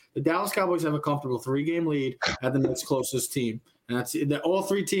East. The Dallas Cowboys have a comfortable 3-game lead at the next closest team. And that's all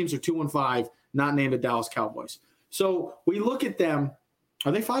 3 teams are 2-5, not named the Dallas Cowboys. So we look at them.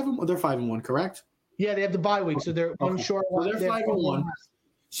 Are they 5-1? They're 5-1, correct? Yeah, they have the bye week, so they're one short. So they're 5-1.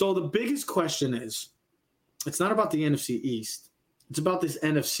 So the biggest question is, it's not about the NFC East. It's about this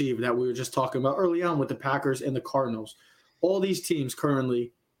NFC that we were just talking about early on with the Packers and the Cardinals. All these teams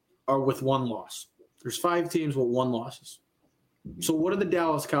currently are with 1 loss. There's 5 teams with 1 losses. So what do the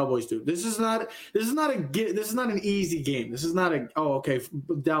Dallas Cowboys do? This is not an easy game. This is not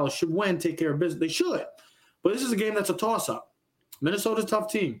Dallas should win, take care of business. They should. But this is a game that's a toss-up. Minnesota's a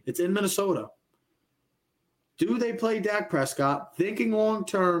tough team. It's in Minnesota. Do they play Dak Prescott thinking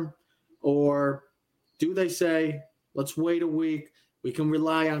long-term, or do they say, let's wait a week, we can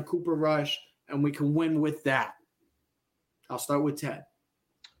rely on Cooper Rush, and we can win with that? I'll start with Ted.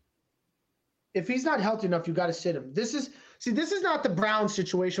 If he's not healthy enough, you got to sit him. This is not the Browns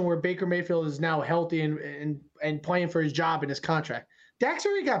situation where Baker Mayfield is now healthy and playing for his job and his contract. Dak's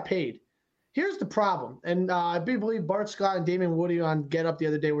already got paid. Here's the problem, and I believe Bart Scott and Damon Woody on Get Up the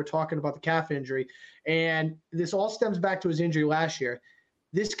other day were talking about the calf injury, and this all stems back to his injury last year.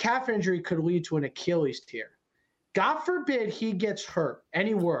 This calf injury could lead to an Achilles tear. God forbid he gets hurt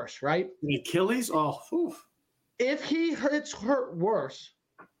any worse, right? The Achilles? Oh, oof. If he gets hurt worse,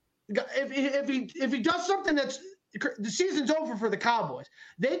 if he does something the season's over for the Cowboys.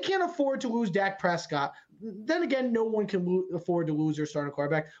 They can't afford to lose Dak Prescott. Then again, no one can afford to lose their starting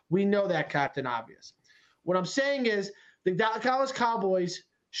quarterback. We know that, Captain Obvious. What I'm saying is the Dallas Cowboys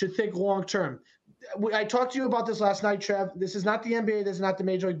should think long term. I talked to you about this last night, Trev. This is not the NBA. This is not the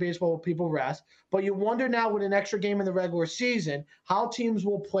Major League Baseball where people rest. But you wonder now with an extra game in the regular season, how teams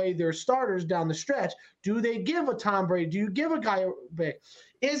will play their starters down the stretch. Do they give a Tom Brady? Do you give a guy a big?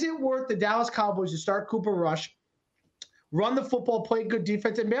 Is it worth the Dallas Cowboys to start Cooper Rush, run the football, play good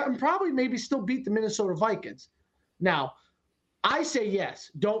defense, and probably maybe still beat the Minnesota Vikings? Now, I say yes.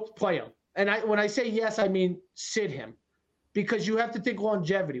 Don't play him. And when I say yes, I mean sit him, because you have to think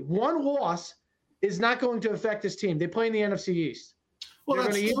longevity. One loss is not going to affect this team. They play in the NFC East. Well,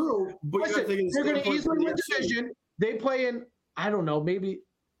 that's true. They're going to easily win division. They play in, I don't know, maybe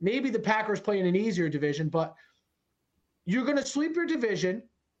the Packers play in an easier division, but you're going to sweep your division,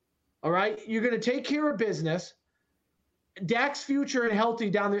 all right? You're going to take care of business. Dak's future and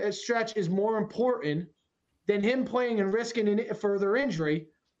healthy down the stretch is more important than him playing and risking a further injury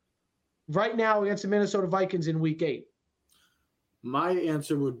right now against the Minnesota Vikings in Week 8. My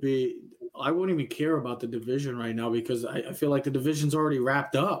answer would be I wouldn't even care about the division right now, because I feel like the division's already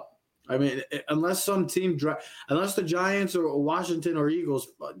wrapped up. I mean, unless some team unless the Giants or Washington or Eagles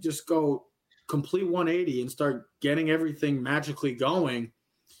just go complete 180 and start getting everything magically going,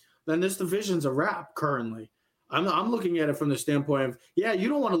 then this division's a wrap currently. I'm looking at it from the standpoint of, yeah, you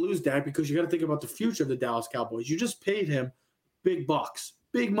don't want to lose Dak because you got to think about the future of the Dallas Cowboys. You just paid him big bucks,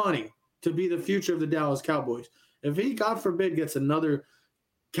 big money to be the future of the Dallas Cowboys. If he, God forbid, gets another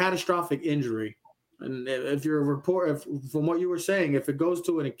catastrophic injury, and if you're a reporter, from what you were saying, if it goes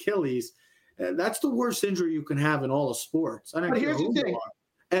to an Achilles, that's the worst injury you can have in all of sports. But here's the thing.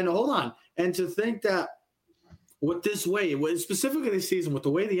 And hold on. And to think that with this way, specifically this season, with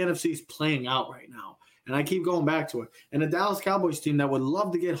the way the NFC is playing out right now, and I keep going back to it, and the Dallas Cowboys team that would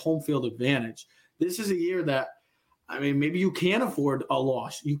love to get home field advantage, this is a year that, I mean, maybe you can't afford a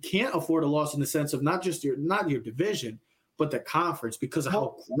loss. You can't afford a loss in the sense of not your division, but the conference, because of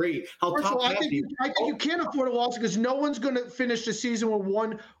how great, how top. I think you can't afford a loss because no one's going to finish the season with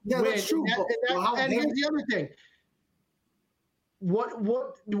one win. That's true. And here's the other thing.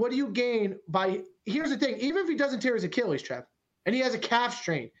 What do you gain by? Here's the thing. Even if he doesn't tear his Achilles, Trev, and he has a calf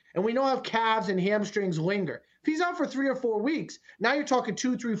strain, and we know how calves and hamstrings linger. If he's out for 3 or 4 weeks, now you're talking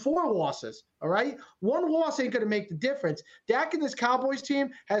 2, 3, 4 losses. All right, one loss ain't going to make the difference. Dak and this Cowboys team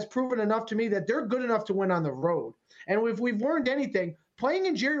has proven enough to me that they're good enough to win on the road. And if we've learned anything, playing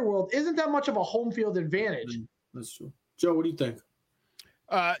in Jerry World isn't that much of a home field advantage. That's true. Joe, what do you think?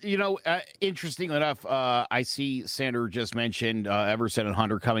 Interesting enough, I see Sander just mentioned Everson and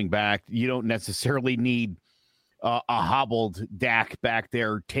Hunter coming back. You don't necessarily need a hobbled Dak back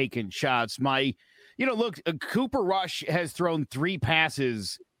there taking shots. Look, Cooper Rush has thrown 3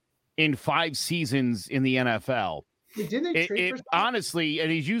 passes in 5 seasons in the NFL. Didn't they trade honestly,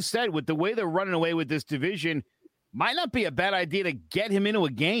 and as you said, with the way they're running away with this division, might not be a bad idea to get him into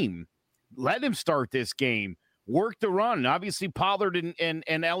a game. Let him start this game. Work the run. Obviously, Pollard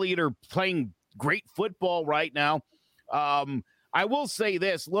and Elliott are playing great football right now. I will say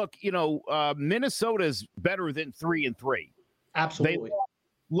this. Look, Minnesota's better than 3-3. Absolutely. They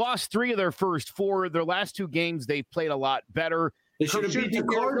lost 3 of their first 4. Their last 2 games, they've played a lot better. They should have beat the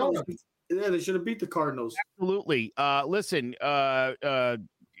Cardinals. Yeah, they should have beat the Cardinals. Absolutely. Listen,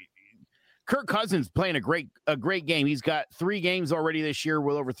 Kirk Cousins playing a great game. He's got 3 games already this year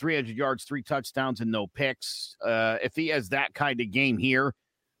with over 300 yards, 3 touchdowns, and no picks. If he has that kind of game here,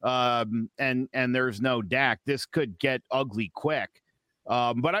 and there's no Dak, this could get ugly quick.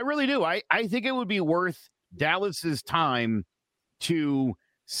 But I really do. I think it would be worth Dallas's time to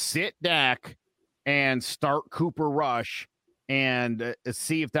sit Dak and start Cooper Rush and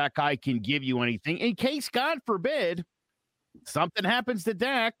see if that guy can give you anything in case, God forbid, something happens to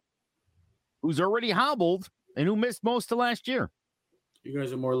Dak, who's already hobbled and who missed most of last year. You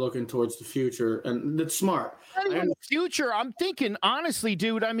guys are more looking towards the future, and that's smart. Not even the future. I'm thinking, honestly,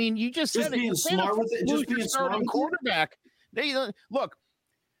 dude. I mean, you just said being smart with it. Just being smart with quarterback. Look,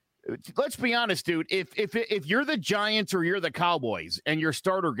 let's be honest, dude. If you're the Giants or you're the Cowboys and your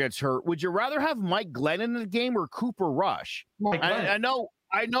starter gets hurt, would you rather have Mike Glennon in the game or Cooper Rush? I know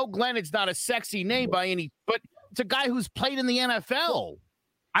Glennon's not a sexy name by any, but it's a guy who's played in the NFL.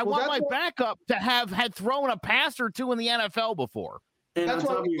 I want my backup to have had thrown a pass or two in the NFL before. And that's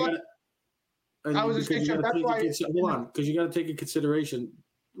why I was just thinking hold on, because you got to take in consideration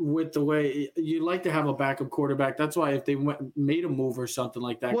with the way you like to have a backup quarterback. That's why if they made a move or something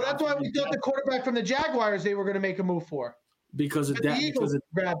like that. Well, that's why we thought the quarterback from the Jaguars they were going to make a move for. Because of Dak,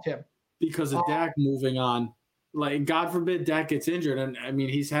 grabbed him. Because of Dak moving on. Like, God forbid Dak gets injured. And, I mean,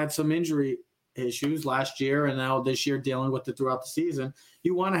 he's had some injury issues last year and now this year dealing with it throughout the season.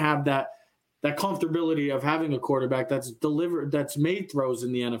 You want to have that comfortability of having a quarterback that's made throws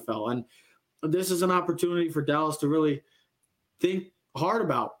in the NFL. And this is an opportunity for Dallas to really think hard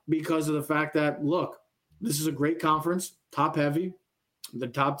about because of the fact that, look, this is a great conference, top heavy. The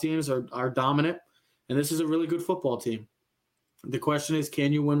top teams are dominant, and this is a really good football team. The question is,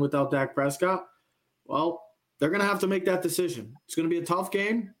 can you win without Dak Prescott? Well, they're going to have to make that decision. It's going to be a tough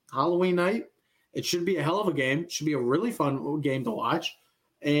game, Halloween night. It should be a hell of a game. It should be a really fun game to watch.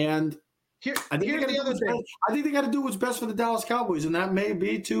 And I think they got to do what's best for the Dallas Cowboys, and that may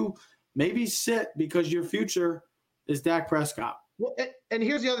be to maybe sit because your future is Dak Prescott. Well, and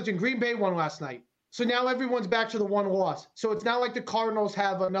here's the other thing. Green Bay won last night. So now everyone's back to the one loss. So it's not like the Cardinals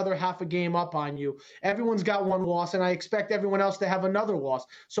have another half a game up on you. Everyone's got one loss, and I expect everyone else to have another loss.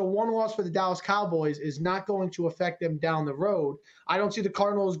 So one loss for the Dallas Cowboys is not going to affect them down the road. I don't see the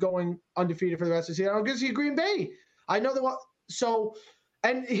Cardinals going undefeated for the rest of the season. I don't see Green Bay. I know that. So,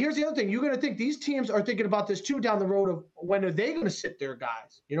 and here's the other thing. You're going to think these teams are thinking about this too down the road of when are they going to sit their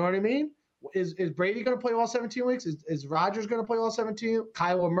guys? You know what I mean? Is Brady going to play all 17 weeks? Is Rodgers going to play all 17?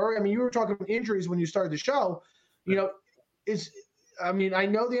 Kyler Murray? I mean, you were talking about injuries when you started the show. You know, I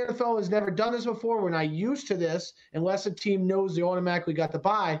know the NFL has never done this before. We're not used to this unless a team knows they automatically got the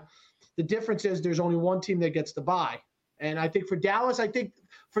bye. The difference is there's only one team that gets the bye. And I think for Dallas,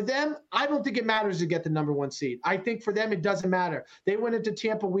 for them, I don't think it matters to get the number one seed. I think for them, it doesn't matter. They went into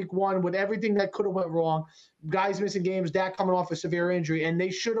Tampa week 1 with everything that could have went wrong. Guys missing games, Dak coming off a severe injury, and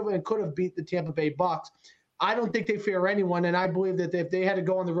they should have and could have beat the Tampa Bay Bucks. I don't think they fear anyone, and I believe that if they had to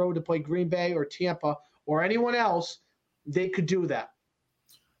go on the road to play Green Bay or Tampa or anyone else, they could do that.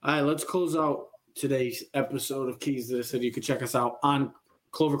 All right, let's close out today's episode of Keys to the City. You can check us out on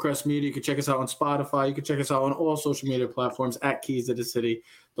Clovercrest Media. You can check us out on Spotify. You can check us out on all social media platforms at Keys to the City.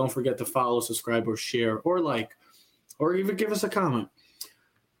 Don't forget to follow, subscribe, or share, or like, or even give us a comment.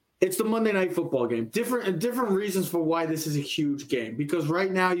 It's the Monday Night Football game. Different reasons for why this is a huge game. Because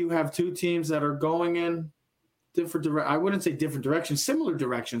right now you have two teams that are going in I wouldn't say different directions, similar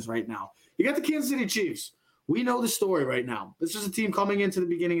directions right now. You got the Kansas City Chiefs. We know the story right now. This is a team coming into the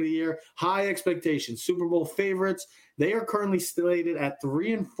beginning of the year, high expectations, Super Bowl favorites. They are currently slated at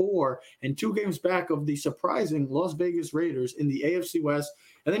 3-4 and 2 games back of the surprising Las Vegas Raiders in the AFC West.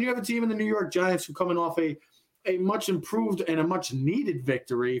 And then you have a team in the New York Giants who coming off a much improved and a much needed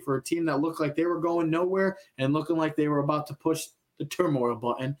victory for a team that looked like they were going nowhere and looking like they were about to push the turmoil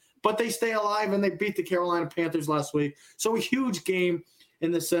button. But they stay alive and they beat the Carolina Panthers last week. So a huge game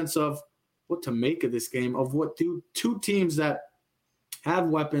in the sense of what to make of this game, of what two teams that have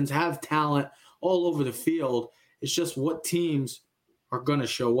weapons, have talent all over the field. It's just what teams are going to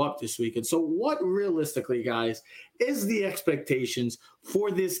show up this weekend. So what realistically, guys, is the expectations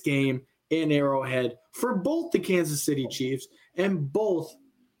for this game in Arrowhead for both the Kansas City Chiefs and both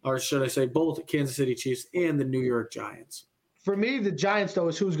Kansas City Chiefs and the New York Giants? For me, the Giants, though,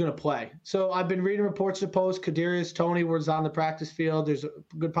 is who's going to play. So I've been reading reports to post. Kadarius Toney was on the practice field. There's a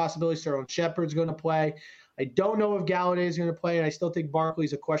good possibility Sterling Shepard's going to play. I don't know if Galladay is going to play, and I still think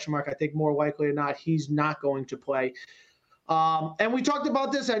Barkley's a question mark. I think more likely than not, he's not going to play. And we talked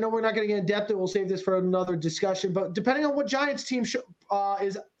about this. I know we're not going to get in depth, and we'll save this for another discussion. But depending on what Giants team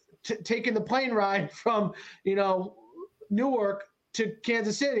is taking the plane ride from, Newark to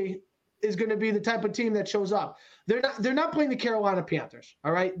Kansas City is going to be the type of team that shows up. They're not playing the Carolina Panthers,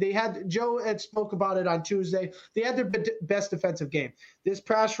 all right? Joe had spoke about it on Tuesday. They had their best defensive game. This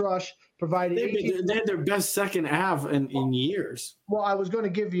pass rush provided they had their best second half in years. Well, I was going to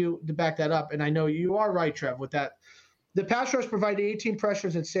give you to back that up, and I know you are right, Trev, with that. The pass rush provided 18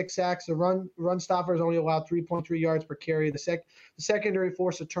 pressures and 6 sacks. The run stoppers only allowed 3.3 yards per carry. The secondary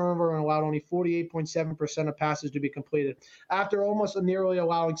forced a turnover and allowed only 48.7% of passes to be completed, after almost nearly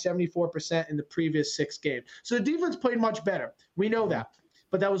allowing 74% in the previous 6 games. So the defense played much better. We know that.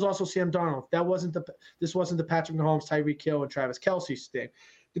 But that was also Sam Darnold. This wasn't the Patrick Mahomes, Tyreek Hill, and Travis Kelce thing.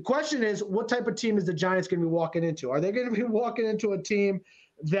 The question is, what type of team is the Giants going to be walking into? Are they going to be walking into a team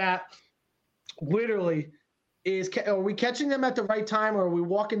that literally – are we catching them at the right time, or are we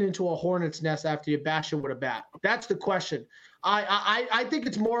walking into a hornet's nest after you bash them with a bat? That's the question. I think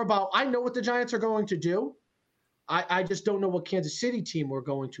it's more about, I know what the Giants are going to do. I just don't know what Kansas City team we're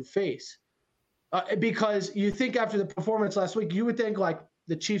going to face. Because you think after the performance last week, you would think like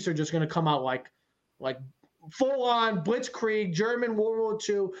the Chiefs are just going to come out like full on blitzkrieg, German World War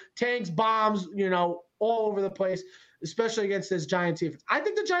II, tanks, bombs, all over the place, especially against this Giants defense. I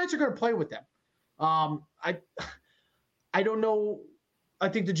think the Giants are going to play with them. I don't know. I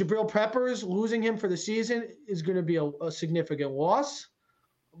think the Jabril Peppers, losing him for the season is going to be a significant loss.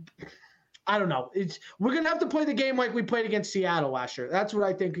 I don't know. We're going to have to play the game like we played against Seattle last year. That's what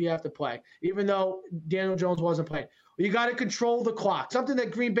I think you have to play, even though Daniel Jones wasn't playing. You got to control the clock, something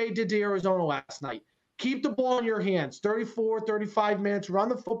that Green Bay did to Arizona last night. Keep the ball in your hands, 34, 35 minutes, run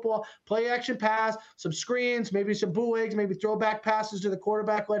the football, play action pass, some screens, maybe some bootlegs, maybe throw back passes to the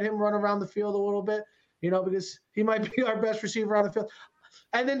quarterback, let him run around the field a little bit, because he might be our best receiver on the field.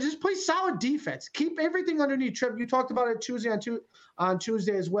 And then just play solid defense. Keep everything underneath. Trip, you talked about it on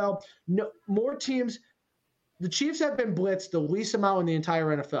Tuesday as well. No, more teams. The Chiefs have been blitzed the least amount in the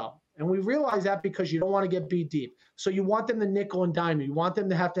entire NFL. And we realize that because you don't want to get beat deep. So you want them to nickel and dime you. You want them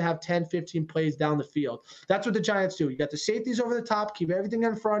to have 10, 15 plays down the field. That's what the Giants do. You got the safeties over the top, keep everything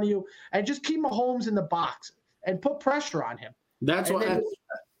in front of you, and just keep Mahomes in the box and put pressure on him.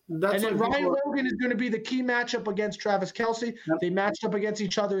 And then Ryan Logan is going to be the key matchup against Travis Kelce. Yep. They matched up against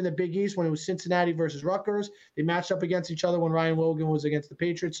each other in the Big East when it was Cincinnati versus Rutgers. They matched up against each other when Ryan Logan was against the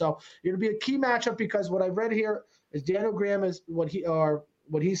Patriots. So it'll be a key matchup because what I read here is Daniel Graham is what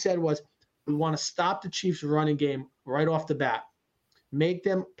he said was, we want to stop the Chiefs' running game right off the bat. Make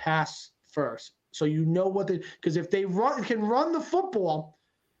them pass first. So because if they can run the football,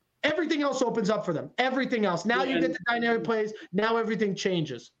 everything else opens up for them. Everything else. Now you get the dynamic plays. Now everything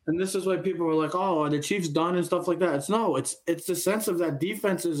changes. And this is why people were like, "Oh, are the Chiefs done?" and stuff like that. It's the sense of that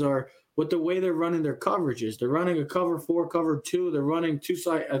defenses are with the way they're running their coverages. They're running a cover 4, cover 2. They're running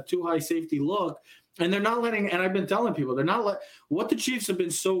a too high safety look, and they're not letting. And I've been telling people they're not what the Chiefs have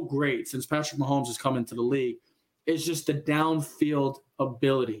been so great since Patrick Mahomes has come into the league is just the downfield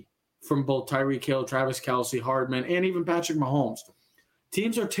ability from both Tyreek Hill, Travis Kelce, Hardman, and even Patrick Mahomes.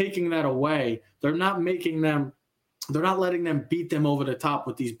 Teams are taking that away. They're not letting them beat them over the top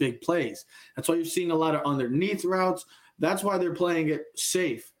with these big plays. That's why you're seeing a lot of underneath routes. That's why they're playing it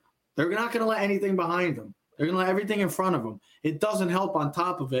safe. They're not going to let anything behind them. They're going to let everything in front of them. It doesn't help on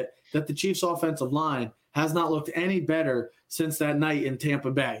top of it that the Chiefs' offensive line has not looked any better since that night in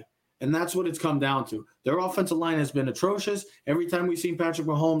Tampa Bay. And that's what it's come down to. Their offensive line has been atrocious. Every time we've seen Patrick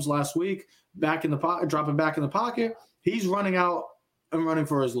Mahomes last week dropping back in the pocket, he's running out and running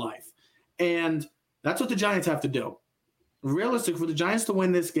for his life. And that's what the Giants have to do. Realistic, for the Giants to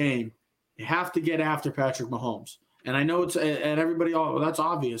win this game, they have to get after Patrick Mahomes. And I know and everybody, that's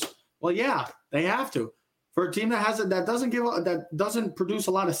obvious. Well, yeah, they have to. For a team that doesn't produce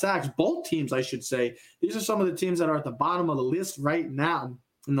a lot of sacks, both teams, I should say, these are some of the teams that are at the bottom of the list right now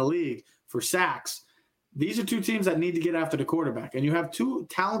in the league for sacks. These are two teams that need to get after the quarterback. And you have two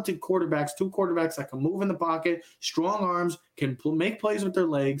talented quarterbacks, that can move in the pocket, strong arms, can make plays with their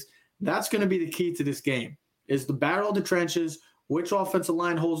legs. That's going to be the key to this game, is the battle of the trenches, which offensive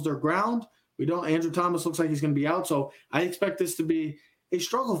line holds their ground. Andrew Thomas looks like he's going to be out. So I expect this to be a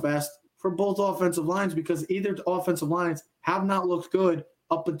struggle fest for both offensive lines because either offensive lines have not looked good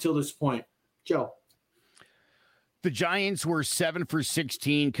up until this point. Joe. The Giants were 7 for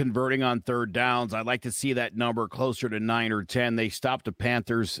 16 converting on third downs. I'd like to see that number closer to 9 or 10. They stopped the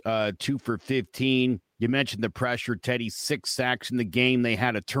Panthers 2 for 15. You mentioned the pressure, Teddy, 6 sacks in the game. They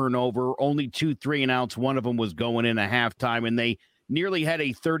had a turnover, only 2 3-and-outs. One of them was going in at halftime, and they nearly had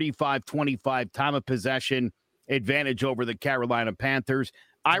a 35-25 time of possession advantage over the Carolina Panthers.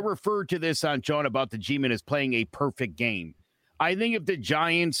 I referred to this on John about the G-Men as playing a perfect game. I think if the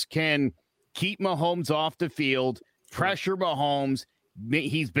Giants can keep Mahomes off the field, pressure Mahomes,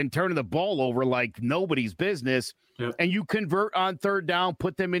 he's been turning the ball over like nobody's business, and you convert on third down,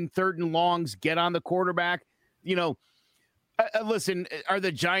 put them in third and longs, get on the quarterback. Listen, are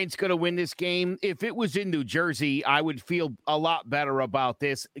the Giants going to win this game? If it was in New Jersey, I would feel a lot better about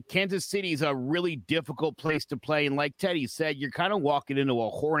this. Kansas City is a really difficult place to play, and like Teddy said, you're kind of walking into a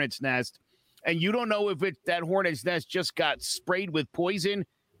hornet's nest, and you don't know if that hornet's nest just got sprayed with poison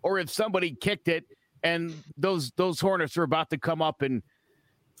or if somebody kicked it and those hornets are about to come up and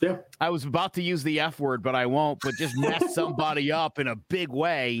I was about to use the F word, but I won't, but just mess somebody up in a big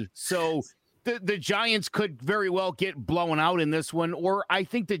way. So the Giants could very well get blown out in this one, or I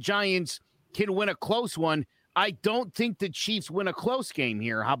think the Giants can win a close one. I don't think the Chiefs win a close game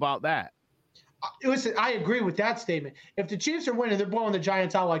here. How about that? Listen, I agree with that statement. If the Chiefs are winning, they're blowing the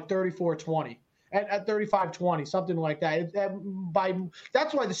Giants out like 34-20. at 35-20, something like that.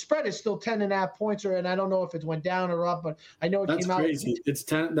 That's why the spread is still 10.5 points, and I don't know if it went down or up, but I know it came out. That's crazy. It's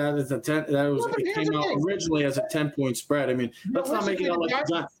 10. That is a 10. It came out originally as a 10-point spread. I mean, let's not make it out like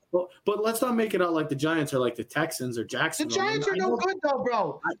the Giants. But let's not make it out like the Giants are like the Texans or Jacksonville. The Giants are no good though,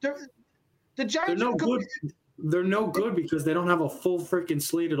 bro. The Giants are no good. They're no good because they don't have a full freaking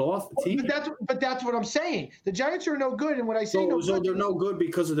slated off the team. But that's what I'm saying. The Giants are no good, and when I say so they're no good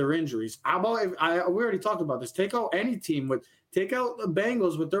because of their injuries. How about we already talked about this? Take out any team take out the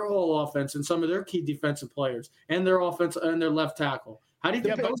Bengals with their whole offense and some of their key defensive players and their offense and their left tackle. How do you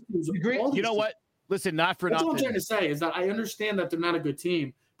think those teams? You know what? Listen, not for nothing. What I'm trying to say is that I understand that they're not a good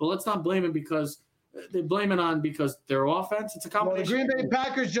team, but let's not blame it because they blame it on because their offense. It's a combination. Well, the Green Bay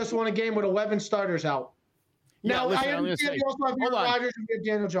Packers just won a game with 11 starters out. Now, listen, I understand you also have Aaron Rodgers and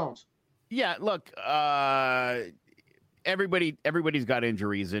Daniel Jones. Yeah, look, everybody's got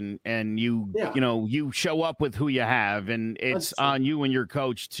injuries, and you show up with who you have, and it's on you and your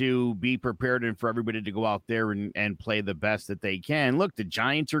coach to be prepared and for everybody to go out there and play the best that they can. Look, the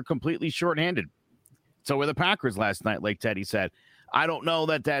Giants are completely shorthanded. So were the Packers last night, like Teddy said. I don't know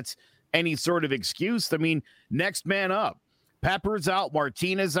that that's any sort of excuse. I mean, next man up. Pepper's out,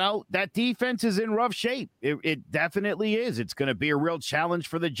 Martinez out. That defense is in rough shape. It definitely is. It's going to be a real challenge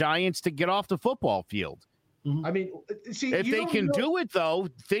for the Giants to get off the football field. I mean, see, if they can do it, though,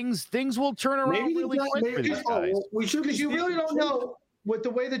 things will turn around really quick for these guys. Because you really don't know with the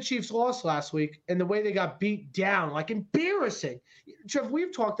way the Chiefs lost last week and the way they got beat down, like embarrassing. Trev,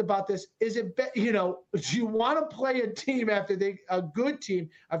 we've talked about this. Is it, do you want to play a team a good team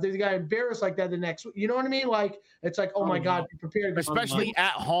after they got embarrassed like that the next week? You know what I mean? Like, it's like, oh my God, be prepared. Especially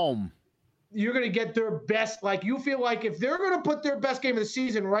at home. You're going to get their best. Like, you feel like if they're going to put their best game of the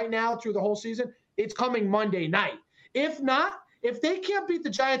season right now through the whole season, it's coming Monday night. If not, if they can't beat the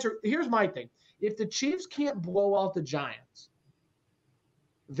Giants, here's my thing. If the Chiefs can't blow out the Giants,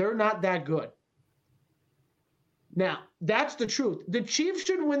 they're not that good. Now, that's the truth. The Chiefs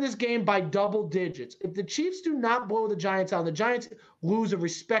should win this game by double digits. If the Chiefs do not blow the Giants out, the Giants lose a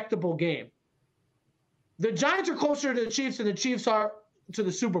respectable game. The Giants are closer to the Chiefs than the Chiefs are to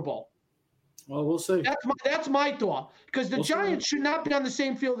the Super Bowl. Well, we'll see. That's my thought. Because the Giants should not be on the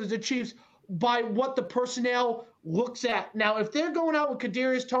same field as the Chiefs by what the personnel looks at. Now, if they're going out with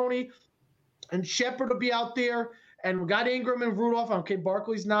Kadarius Toney and Shepard will be out there, and we got Ingram and Rudolph. Okay,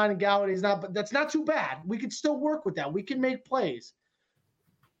 Barkley's not and Galladay's not, but that's not too bad. We can still work with that. We can make plays.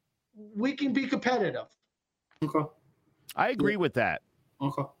 We can be competitive. Okay. I agree with that.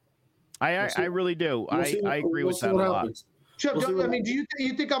 Okay. I really do. I agree with that a lot. Chip, I mean, do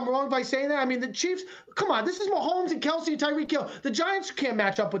you think I'm wrong by saying that? I mean, the Chiefs, come on, this is Mahomes and Kelsey and Tyreek Hill. The Giants can't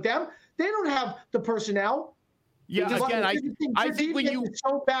match up with them. They don't have the personnel. Yeah, again, I think when you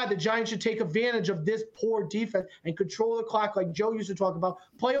so bad, the Giants should take advantage of this poor defense and control the clock, like Joe used to talk about.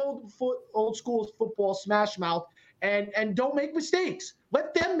 Play old school football, smash mouth, and don't make mistakes.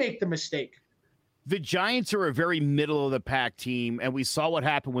 Let them make the mistake. The Giants are a very middle of the pack team, and we saw what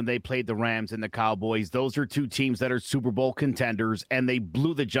happened when they played the Rams and the Cowboys. Those are two teams that are Super Bowl contenders, and they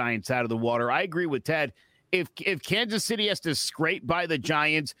blew the Giants out of the water. I agree with Ted. If Kansas City has to scrape by the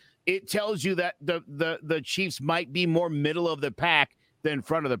Giants, it tells you that the Chiefs might be more middle of the pack than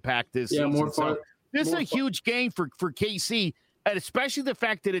front of the pack this season. More fun. This is a huge game for KC, and especially the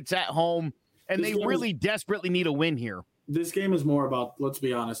fact that it's at home, and they really desperately need a win here. This game is more about, let's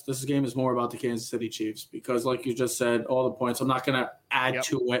be honest, this game is more about the Kansas City Chiefs because, like you just said, all the points, I'm not going to add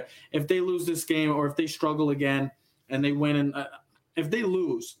to it. If they lose this game or if they struggle again and they win, and if they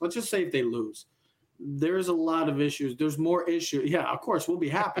lose, let's just say if they lose, there's a lot of issues. There's more issues. Yeah, of course, we'll be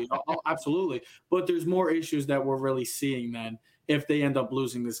happy. Absolutely. But there's more issues that we're really seeing then if they end up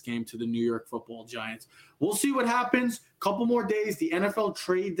losing this game to the New York Football Giants. We'll see what happens. Couple more days. The NFL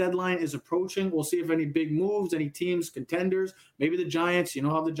trade deadline is approaching. We'll see if any big moves, any teams, contenders, maybe the Giants. You know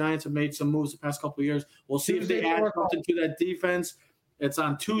how the Giants have made some moves the past couple of years. We'll see if they add something to that defense. It's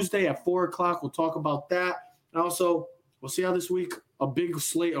on Tuesday at 4 o'clock. We'll talk about that. And also, we'll see how this week, a big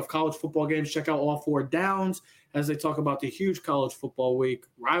slate of college football games. Check out All Four Downs as they talk about the huge college football week,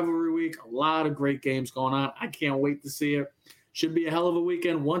 rivalry week, a lot of great games going on. I can't wait to see it. Should be a hell of a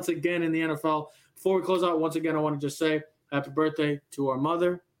weekend once again in the NFL. Before we close out, once again, I want to just say happy birthday to our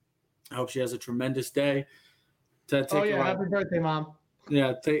mother. I hope she has a tremendous day. Ted, happy birthday, Mom.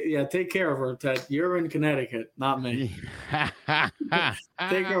 Yeah, take care of her, Ted. You're in Connecticut, not me.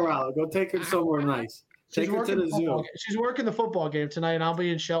 Take her out. Go take her somewhere nice. Take her to the zoo. She's working the football game tonight, and I'll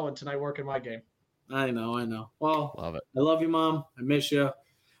be in Shelton tonight working my game. I know. Well, love it. I love you, Mom. I miss you.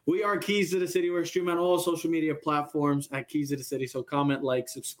 We are Keys to the City. We're streaming on all social media platforms at Keys to the City. So comment, like,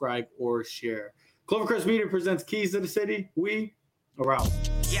 subscribe, or share. Clovercrest Media presents Keys to the City. We are out.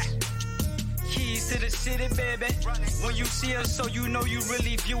 Yeah. Keys to the city, baby. When you see us, so you know you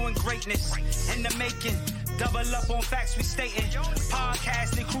really viewing greatness. In the making, double up on facts we stating.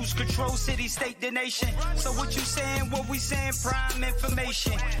 Podcasting, cruise control, city, state, the nation. So what you saying, what we saying, prime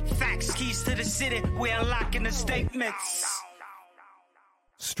information. Facts, keys to the city, we unlocking the statements.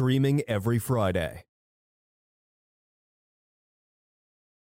 Streaming every Friday.